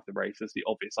take out of the race as the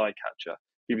obvious eye catcher.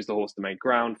 He was the horse that made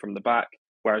ground from the back,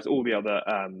 whereas all the other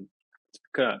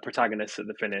protagonists at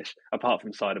the finish, apart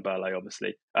from Cider Burley,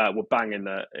 obviously, were bang in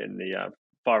the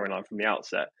firing line from the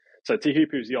outset. So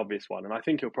Tihupu is the obvious one, and I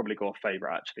think he'll probably go off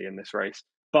favourite actually in this race.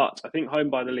 But I think Home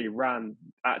by the Lee ran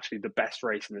actually the best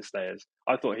race in the stayers.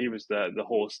 I thought he was the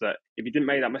horse that, if he didn't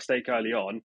make that mistake early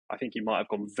on, I think he might have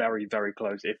gone very, very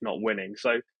close, if not winning.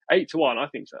 So 8-1, I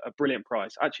think is a brilliant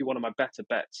price. Actually, one of my better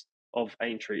bets of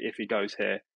Aintree if he goes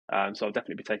here. So I'll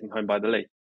definitely be taking Home by the Lee.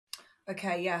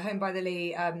 Okay, yeah, Home by the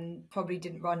Lee probably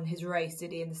didn't run his race,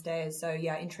 did he, in the stairs? So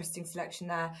yeah, interesting selection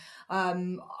there.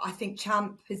 I think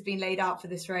Champ has been laid out for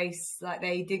this race. Like,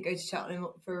 they didn't go to Cheltenham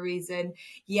for a reason.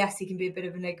 Yes, he can be a bit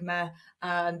of an enigma,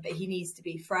 but he needs to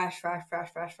be fresh,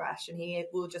 and he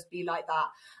will just be like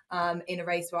that. In a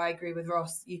race where I agree with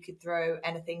Ross, you could throw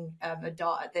anything, a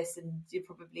dart at this, and you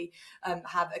probably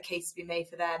have a case to be made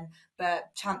for them.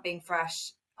 But Champ being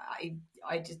fresh,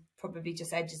 I just probably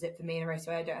just edges it for me in a race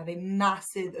where I don't have a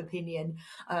massive opinion.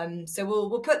 So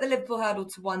we'll put the Liverpool hurdle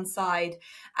to one side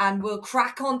and we'll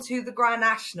crack on to the Grand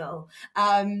National.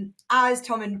 As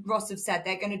Tom and Ross have said,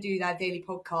 they're going to do their daily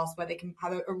podcast where they can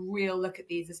have a real look at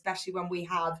these, especially when we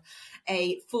have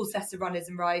a full set of runners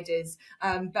and riders.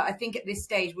 But I think at this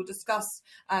stage we'll discuss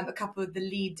a couple of the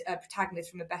lead protagonists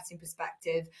from a betting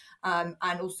perspective,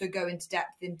 and also go into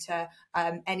depth into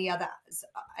any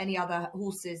other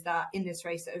horses that in this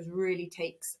race that really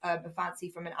takes a fancy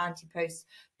from an anti-post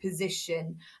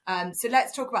position. So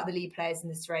let's talk about the lead players in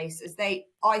this race, as they,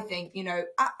 I think,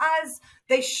 as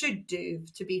they should do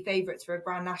to be favourites for a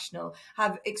Grand National,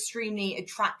 have extremely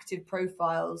attractive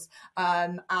profiles.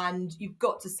 And you've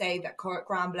got to say that Corrick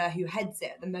Rambler, who heads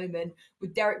it at the moment,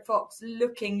 with Derek Fox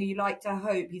looking, you like to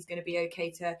hope he's going to be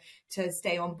okay to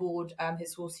stay on board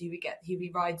his horse who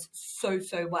he rides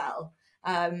so well.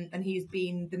 And he's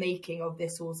been the making of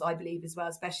this horse, I believe, as well,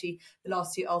 especially the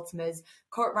last 2 Ultimas.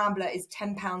 Corrick Rambler is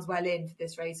 £10 well in for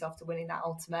this race after winning that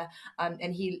Ultima,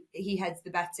 and he heads the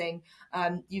betting.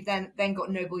 You've then got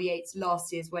Noble Yates,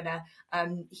 last year's winner.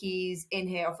 He's in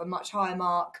here off a much higher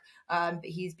mark, but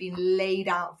he's been laid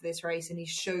out for this race, and he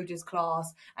showed his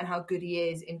class and how good he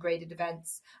is in graded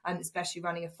events, especially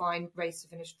running a fine race to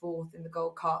finish 4th in the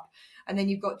Gold Cup. And then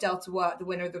you've got Delta Work, the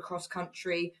winner of the cross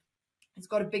country. He's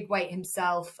got a big weight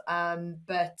himself,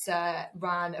 but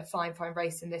ran a fine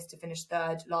race in this to finish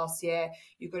 3rd last year.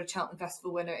 You've got a Cheltenham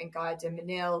Festival winner in Gaia de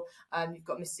Menil. You've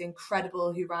got Mr.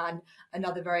 Incredible, who ran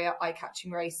another very eye-catching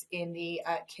race in the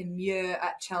Kim Muir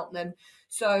at Cheltenham.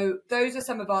 So those are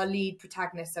some of our lead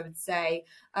protagonists, I would say.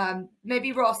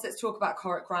 Maybe Ross, let's talk about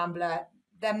Corrick Rambler.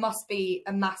 There must be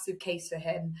a massive case for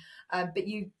him. But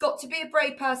you've got to be a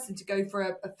brave person to go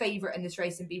for a favourite in this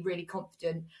race and be really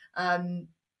confident.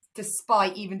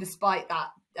 Despite that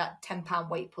 £10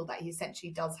 weight pull that he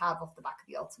essentially does have off the back of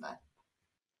the Ultima.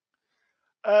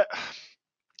 I'm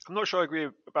not sure I agree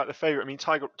about the favourite. I mean,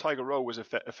 Tiger Roll was a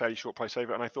fairly short price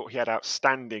favourite, and I thought he had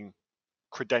outstanding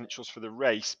credentials for the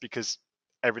race because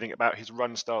everything about his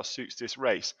run style suits this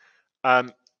race.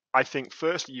 I think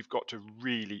firstly you've got to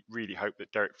really, really hope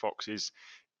that Derek Fox is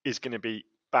going to be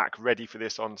back ready for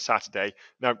this on Saturday.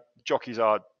 Now, jockeys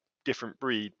are different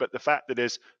breed, but the fact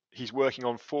that he's working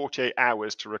on 48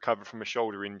 hours to recover from a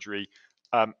shoulder injury,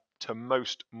 to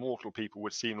most mortal people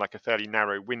would seem like a fairly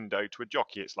narrow window. To a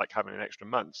jockey, it's like having an extra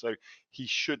month. So he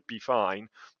should be fine.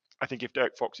 I think if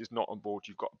Derek Fox is not on board,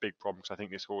 you've got a big problem, because I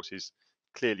think this horse is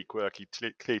clearly quirky,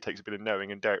 clearly takes a bit of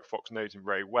knowing, and Derek Fox knows him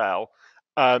very well.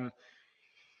 But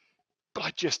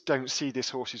I just don't see this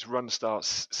horse's run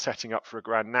starts setting up for a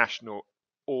Grand National,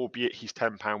 albeit he's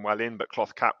 £10 well in, but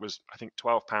Cloth Cap was, I think,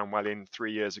 £12 well in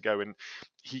 3 years ago, and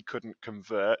he couldn't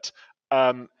convert.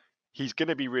 He's going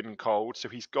to be ridden cold, so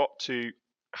he's got to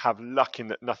have luck in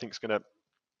that nothing's going to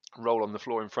roll on the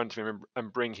floor in front of him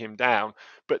and bring him down.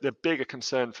 But the bigger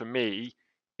concern for me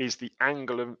is the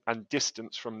angle and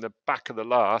distance from the back of the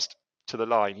last to the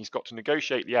line. He's got to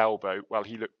negotiate the elbow. Well,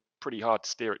 he looked pretty hard to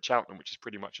steer at Cheltenham, which is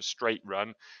pretty much a straight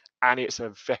run. and it's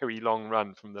a very long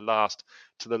run from the last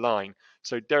to the line.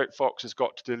 So Derek Fox has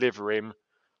got to deliver him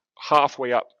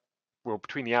halfway up, well,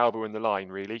 between the elbow and the line,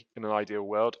 really, in an ideal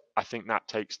world. I think that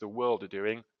takes the world of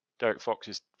doing. Derek Fox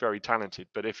is very talented,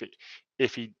 but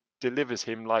if he delivers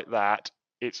him like that,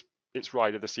 it's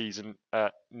ride of the season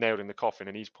nailed in the coffin,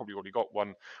 and he's probably already got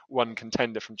one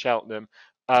contender from Cheltenham.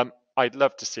 I'd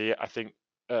love to see it. I think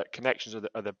Connections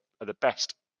are the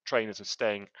best trainers of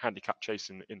staying handicap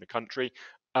chasing in the country.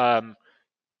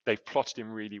 They've plotted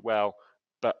him really well,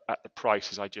 but at the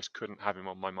prices, I just couldn't have him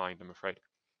on my mind, I'm afraid.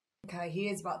 Okay, he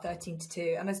is about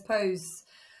 13-2, and I suppose,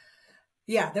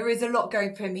 yeah, there is a lot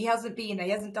going for him. He hasn't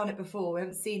done it before. We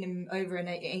haven't seen him over an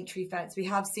Aintree fence. We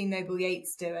have seen Noble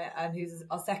Yates do it, who's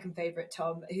our second favourite,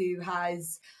 Tom, who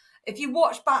has, if you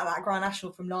watch back that Grand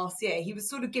National from last year, he was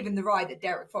sort of given the ride that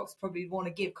Derek Fox probably would want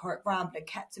to give Corrick Rambler,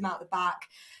 kept him out the back.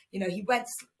 You know, he went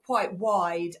quite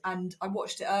wide, and I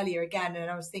watched it earlier again,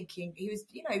 and I was thinking he was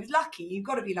lucky. You've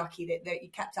got to be lucky that he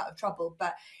kept out of trouble,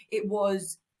 but it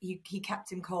was... He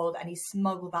kept him cold, and he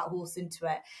smuggled that horse into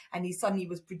it, and he suddenly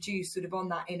was produced sort of on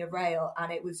that inner rail,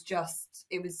 and he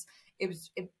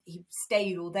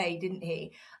stayed all day, didn't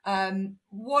he?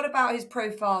 What about his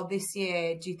profile this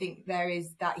year? Do you think there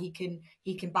is that he can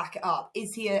back it up?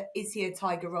 Is he a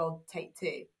Tiger Roll take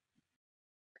two?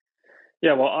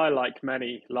 Yeah, well, I, like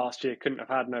many last year, couldn't have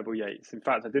had Noble Yates. In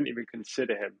fact, I didn't even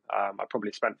consider him. I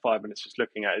probably spent 5 minutes just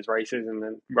looking at his races and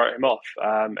then wrote him off.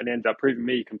 And he ended up proving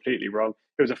me completely wrong.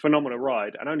 It was a phenomenal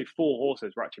ride, and only 4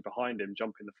 horses were actually behind him,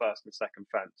 jumping the first and second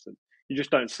fence. And you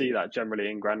just don't see that generally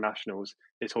in Grand Nationals.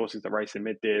 It's horses that race in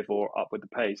mid-div or up with the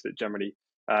pace that generally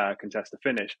contest the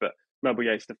finish. But Noble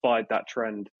Yates defied that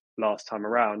trend last time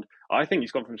around. I think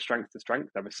he's gone from strength to strength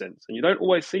ever since. And you don't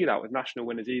always see that with national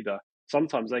winners either.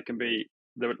 Sometimes they can be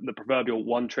the proverbial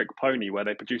one-trick pony where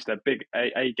they produce their big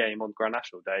A game on Grand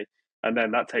National Day, and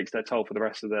then that takes their toll for the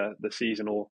rest of the season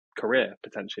or career,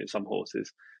 potentially, in some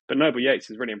horses. But Noble Yates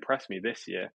has really impressed me this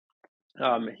year.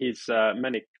 His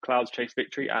many clouds chase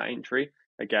victory at Aintree,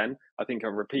 again, I think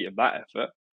a repeat of that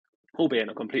effort, albeit in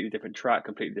a completely different track,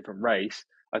 completely different race.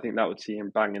 I think that would see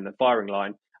him bang in the firing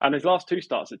line. And his last 2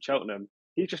 starts at Cheltenham,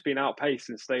 he's just been outpaced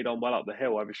and stayed on well up the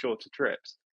hill over shorter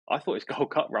trips. I thought his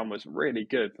Gold Cup run was really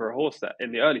good for a horse that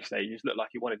in the early stages looked like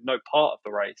he wanted no part of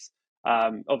the race.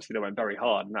 Obviously, they went very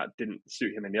hard, and that didn't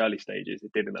suit him in the early stages.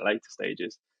 It did in the later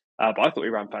stages. But I thought he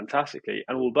ran fantastically.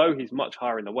 And although he's much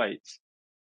higher in the weights,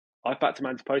 I've backed him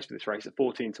anti-post for this race at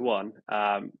 14-1.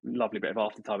 Lovely bit of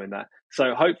after-time in there.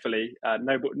 So hopefully,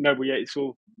 Noble Yates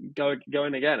will go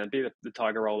in again and be the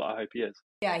Tiger Roll that I hope he is.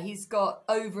 Yeah, he's got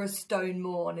over a stone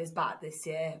more on his back this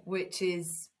year, which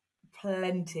is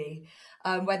plenty.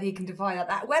 Whether he can defy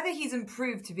that, whether he's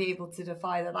improved to be able to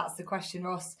defy that's the question,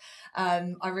 Ross.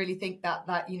 I really think that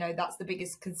that's the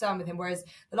biggest concern with him. Whereas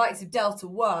the likes of Delta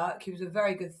Work, who was a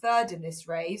very good third in this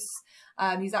race,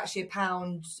 he's actually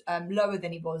 £1 lower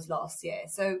than he was last year.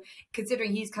 So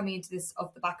considering he's coming into this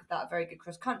off the back of that very good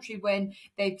cross country win,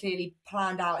 they've clearly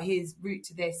planned out his route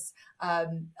to this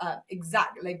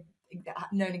exactly,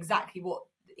 known exactly what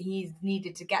he's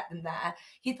needed to get them there.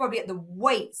 He's probably at the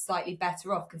weight slightly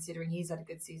better off, considering he's had a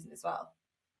good season as well.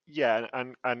 Yeah,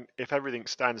 and if everything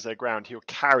stands their ground, he'll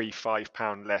carry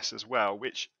 £5 less as well,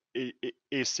 which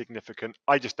is significant.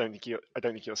 I just don't think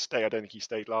he'll stay. I don't think he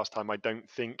stayed last time. I don't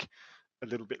think a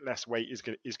little bit less weight is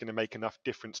going to make enough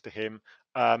difference to him.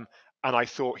 And I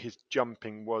thought his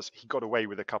jumping he got away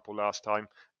with a couple last time.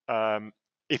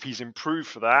 If he's improved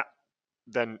for that,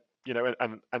 then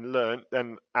and learn,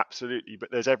 then absolutely. But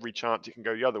there's every chance it can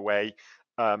go the other way,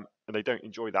 and they don't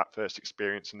enjoy that first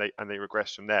experience, and they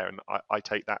regress from there. And I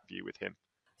take that view with him.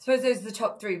 I suppose those are the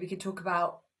top 3. We could talk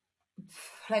about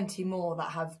plenty more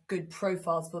that have good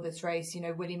profiles for this race.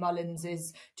 Willie Mullins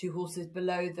is 2 horses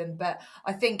below them, but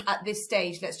I think at this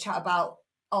stage, let's chat about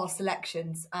our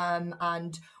selections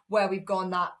and where we've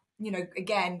gone. That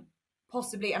again,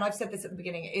 possibly, and I've said this at the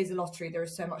beginning, it is a lottery. There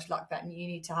is so much luck that you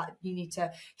need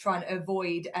to try and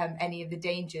avoid any of the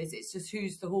dangers. It's just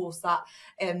who's the horse that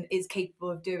is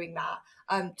capable of doing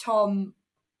that. Tom,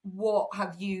 what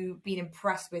have you been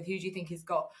impressed with? Who do you think has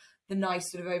got the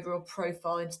nice sort of overall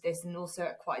profile into this, and also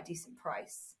at quite a decent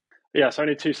price? Yeah, so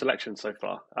only 2 selections so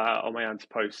far on my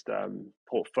anti-post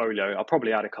portfolio. I'll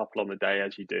probably add a couple on the day,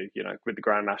 as you do. With the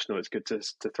Grand National, it's good to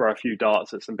throw a few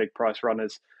darts at some big price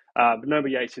runners. But Noble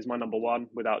Yates is my number 1,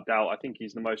 without doubt. I think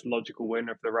he's the most logical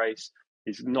winner of the race.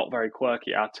 He's not very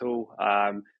quirky at all.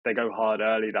 They go hard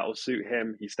early. That will suit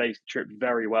him. He stays the trip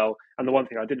very well. And the one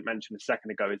thing I didn't mention a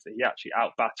second ago is that he actually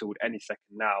out-battled Any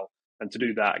Second Now. And to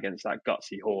do that against that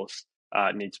gutsy horse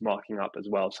needs marking up as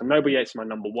well. So Noble Yates is my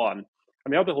number 1.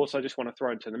 And the other horse I just want to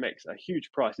throw into the mix, a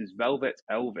huge price, is Velvet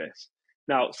Elvis.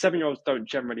 Now, 7-year-olds don't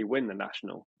generally win the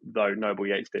National, though Noble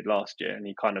Yates did last year, and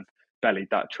he kind of bellied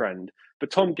that trend.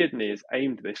 But Tom Gidney has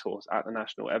aimed this horse at the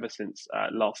National ever since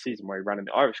last season, where he ran in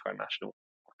the Irish Grand National.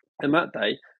 And that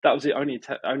day, that was the only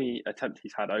attempt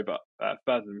he's had over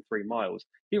further than 3 miles.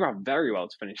 He ran very well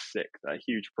to finish sixth at a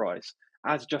huge price,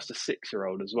 as just a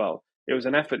 6-year-old as well. It was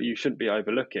an effort that you shouldn't be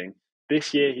overlooking.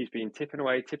 This year, he's been tipping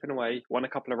away, won a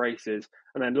couple of races,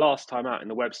 and then last time out in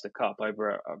the Webster Cup over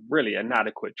a really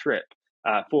inadequate trip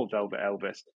for Velvet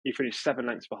Elvis, he finished 7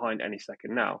 lengths behind Any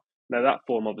Second Now. Now, that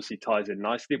form obviously ties in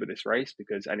nicely with this race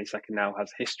because Any Second Now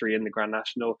has history in the Grand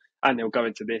National, and he'll go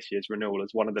into this year's renewal as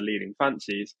one of the leading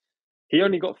fancies. He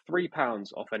only got £3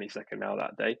 off Any Second Now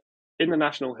that day. In the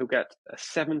National, he'll get a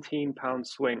 £17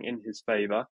 swing in his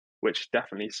favour, which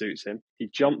definitely suits him. He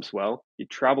jumps well, he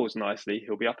travels nicely,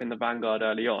 he'll be up in the vanguard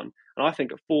early on. And I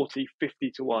think at 40,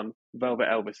 50 to 1, Velvet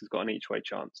Elvis has got an each way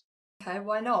chance. Okay,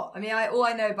 why not? I mean, all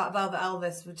I know about Velvet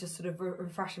Elvis, was just sort of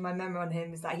refreshing my memory on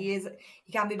him, is that he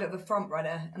can be a bit of a front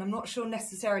runner, and I'm not sure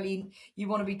necessarily you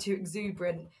want to be too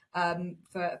exuberant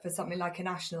for something like a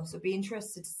National. So be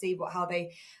interested to see how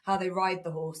they ride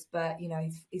the horse. But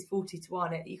he's 40 to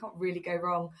 1. You can't really go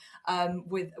wrong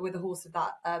with a horse of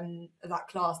that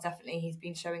class. Definitely, he's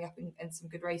been showing up in some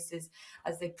good races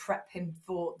as they prep him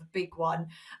for the big one.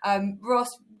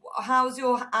 Ross, how's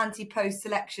your anti-post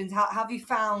selections? How have you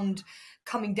found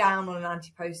coming down on an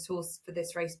anti-post horse for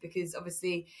this race? Because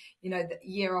obviously,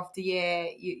 year after year,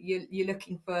 you're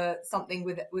looking for something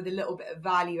with a little bit of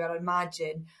value, I'd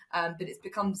imagine. But it's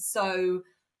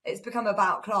become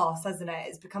about class, hasn't it?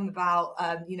 It's become about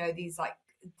these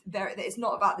it's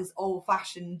not about this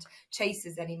old-fashioned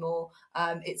chasers anymore.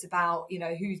 It's about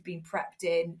who's been prepped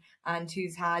in and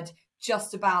who's had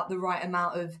just about the right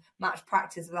amount of match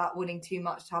practice without winning too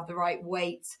much to have the right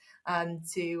weight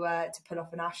to pull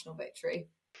off a national victory.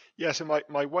 Yeah, so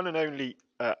my one and only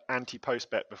anti-post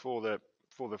bet before the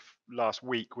last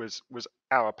week was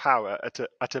Our Power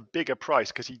at a bigger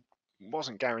price because he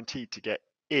wasn't guaranteed to get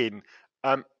in.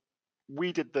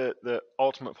 We did the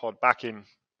Ultimate Pod back in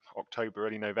October,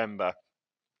 early November,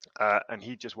 and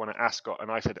he just won at Ascot, and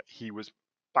I said he was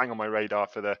bang on my radar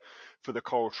for the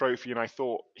Coral Trophy, and I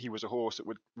thought he was a horse that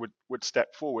would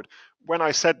step forward. When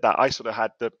I said that, I sort of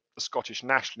had the Scottish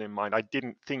National in mind. I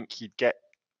didn't think he'd get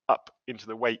up into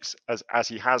the weights as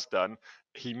he has done.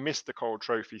 He missed the Coral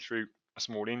Trophy through a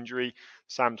small injury.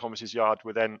 Sam Thomas's yard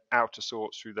were then out of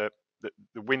sorts through the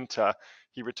winter.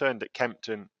 He returned at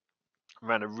Kempton,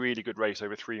 ran a really good race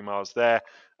over 3 miles there,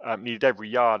 needed every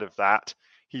yard of that.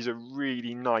 He's a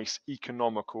really nice,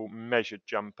 economical, measured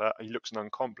jumper. He looks an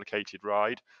uncomplicated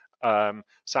ride.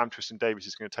 Sam Twiston-Davies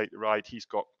is going to take the ride. He's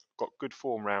got good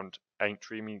form round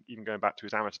Aintree. I mean, even going back to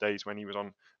his amateur days when he was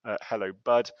on Hello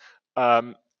Bud.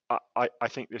 I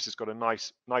think this has got a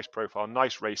nice profile,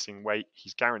 nice racing weight.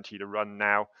 He's guaranteed a run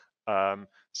now.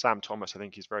 Sam Thomas, I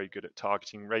think, is very good at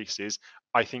targeting races.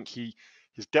 I think he's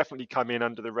definitely come in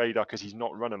under the radar because he's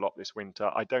not run a lot this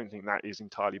winter. I don't think that is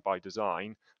entirely by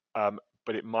design.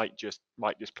 But it might just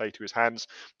play to his hands.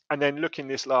 And then looking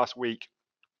this last week,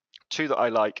 two that I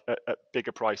like at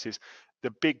bigger prices.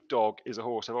 The Big Dog is a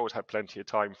horse I've always had plenty of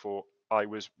time for. I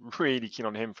was really keen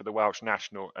on him for the Welsh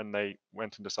National, and they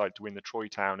went and decided to win the Troy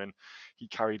Town, and he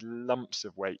carried lumps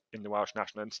of weight in the Welsh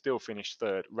National and still finished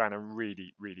third. Ran a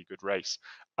really, really good race,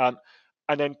 and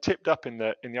then tipped up in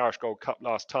the Irish Gold Cup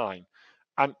last time.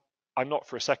 And I'm not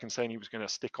for a second saying he was going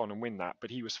to stick on and win that,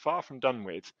 but he was far from done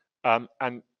with.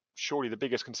 And surely the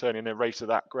biggest concern in a race of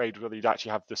that grade was whether he'd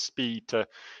actually have the speed to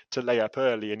lay up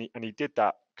early, and he did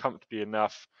that comfortably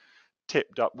enough.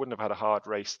 Tipped up, wouldn't have had a hard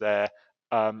race there.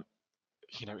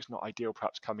 It's not ideal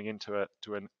perhaps coming into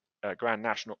a Grand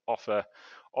National off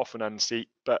an unseat,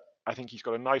 but I think he's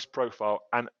got a nice profile.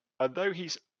 And although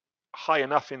he's high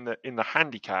enough in the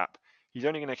handicap, he's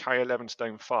only going to carry 11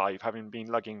 stone 5, having been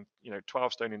lugging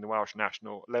 12 stone in the Welsh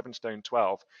National, 11 stone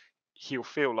 12. He'll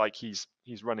feel like he's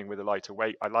running with a lighter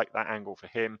weight. I like that angle for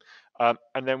him.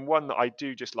 And then one that I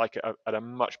do just like at a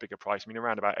much bigger price, I mean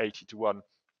around about 80 to 1,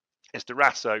 is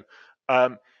Durasso.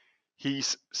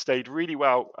 He's stayed really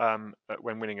well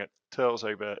when winning at Turles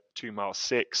over 2 miles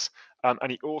 6,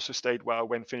 and he also stayed well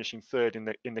when finishing third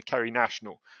in the Kerry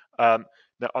National. Now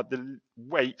at the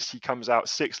weights, he comes out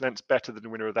 6 lengths better than the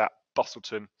winner of that,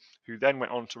 Bustleton, who then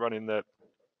went on to run in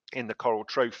the Coral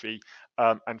Trophy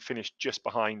and finished just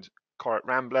behind Corrit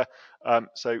Rambler.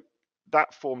 So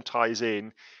that form ties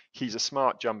in. He's a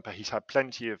smart jumper. He's had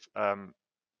plenty of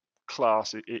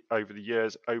class over the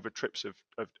years, over trips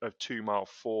of 2 mile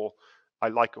 4. I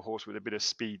like a horse with a bit of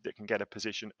speed that can get a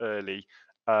position early.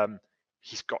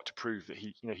 he's got to prove that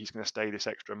he's going to stay this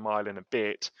extra mile and a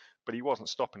bit. But he wasn't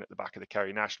stopping at the back of the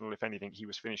Kerry National. If anything, he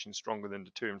was finishing stronger than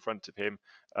the two in front of him.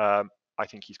 I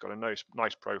think he's got a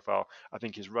nice profile. I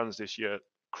think his runs this year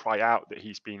cry out that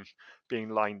he's being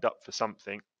lined up for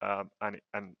something. And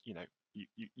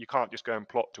you can't just go and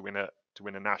plot to win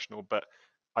a national. But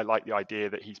I like the idea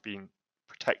that he's being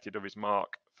protected of his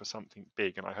mark for something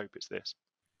big, and I hope it's this.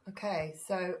 Okay,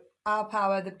 so Our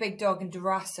Power, the Big Dog, and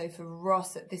Durasso for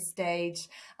Ross at this stage.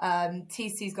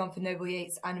 TC's gone for Noble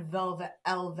Yates and Velvet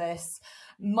Elvis.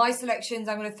 My selections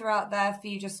I'm going to throw out there for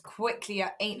you just quickly.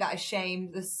 Ain't That a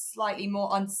Shame? The slightly more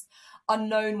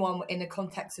unknown one in the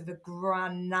context of a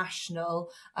Grand National.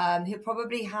 He'll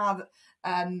probably have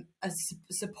a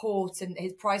support, and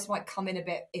his price might come in a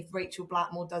bit if Rachel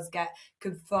Blackmore does get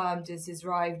confirmed as his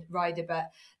rider.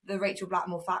 But the Rachel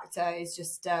Blackmore factor is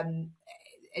just...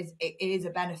 it is a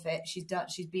benefit. She's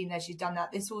been there, she's done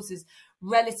that. This horse is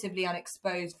relatively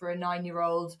unexposed for a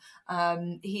 9-year-old.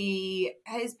 He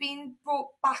has been brought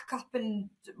back up and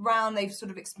round. They've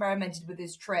sort of experimented with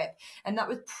his trip, and that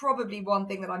was probably one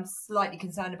thing that I'm slightly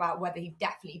concerned about, whether he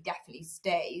definitely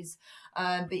stays.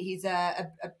 But he's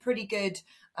a pretty good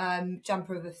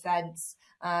jumper of a fence.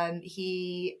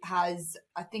 He has,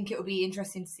 I think it will be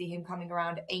interesting to see him coming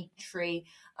around Aintree.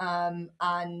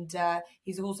 And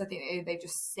he's also, I think they've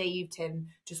just saved him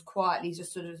just quietly,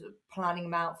 just sort of planning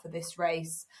him out for this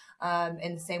race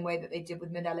in the same way that they did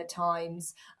with Manila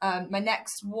Times. My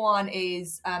next one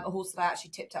is a horse that I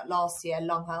actually tipped at last year,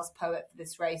 Longhouse Poet, for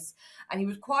this race. And he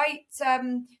was quite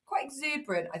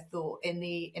exuberant, I thought, in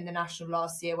the national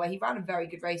last year, where he ran a very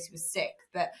good race. He was 6th,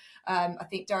 but I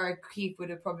think Darragh O'Keefe would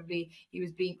have probably, he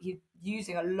was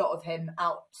using a lot of him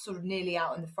out, sort of nearly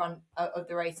out in the front of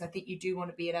the race. I think you do want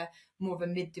to be in a more of a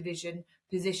mid-division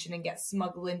position and get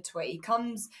smuggled into it. He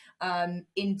comes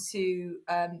into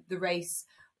the race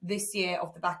this year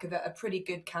off the back of a pretty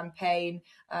good campaign.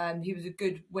 He was a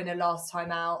good winner last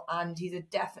time out, and he's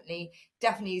definitely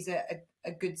is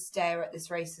a good stayer at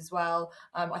this race as well.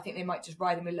 I think they might just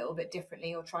ride him a little bit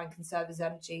differently, or try and conserve his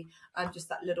energy just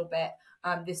that little bit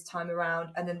this time around.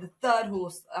 And then the third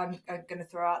horse I'm going to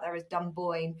throw out there is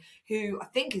Dunboyne, who I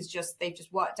think they've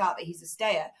just worked out that he's a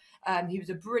stayer. He was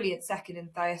a brilliant second in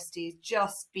Thyestes,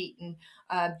 just beaten,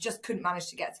 just couldn't manage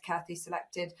to get to Cathy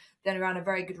Selected. Then around a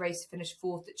very good race, finished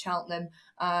 4th at Cheltenham,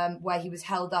 where he was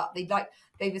held up.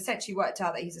 They've essentially worked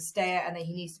out that he's a stayer and that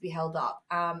he needs to be held up,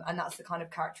 and that's the kind of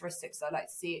characteristics I like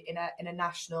to see in a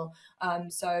national.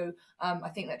 So I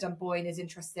think that Dunboyne is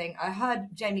interesting. I heard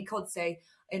Jamie Codd say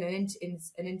in an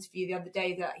interview the other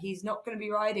day that he's not going to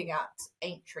be riding at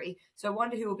Aintree. So I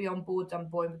wonder who will be on board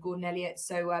Dunboyne with Gordon Elliott.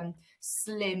 So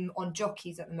slim on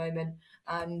jockeys at the moment,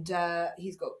 and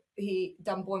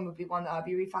Dunboyne would be one that I'd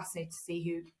be really fascinated to see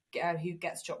who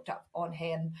gets chopped up on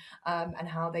him, and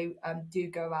how they do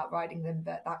go about riding them.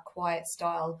 But that quiet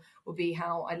style will be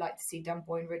how I'd like to see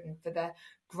Dunboyne ridden for the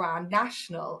Grand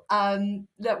National.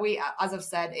 Look, as I've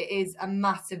said, it is a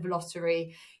massive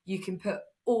lottery. You can put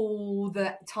all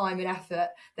the time and effort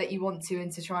that you want to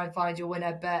into try and find your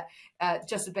winner, but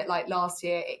just a bit like last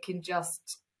year, it can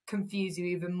just confuse you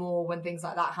even more when things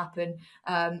like that happen.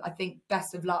 I think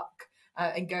best of luck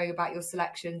in going about your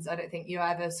selections. I don't think you're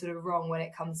ever sort of wrong when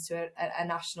it comes to a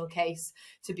national case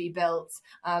to be built.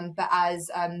 But as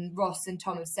Ross and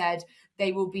Tom have said,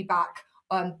 they will be back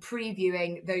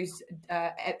previewing those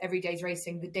every day's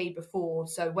racing the day before.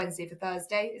 So Wednesday for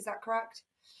Thursday, is that correct?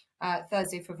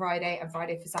 Thursday for Friday and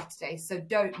Friday for Saturday. So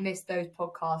don't miss those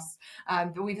podcasts.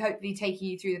 But we've hopefully taken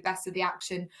you through the best of the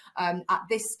action at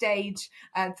this stage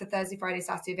for Thursday, Friday,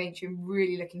 Saturday of Aintree. I'm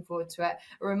really looking forward to it.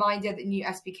 A reminder that new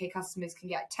SBK customers can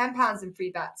get £10 in free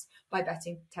bets by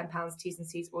betting £10. T's and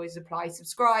C's always apply.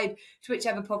 Subscribe to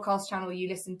whichever podcast channel you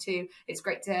listen to. It's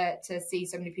great to see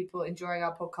so many people enjoying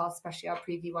our podcast, especially our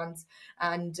preview ones.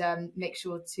 And make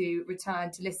sure to return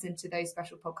to listen to those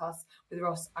special podcasts with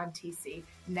Ross and TC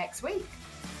next week.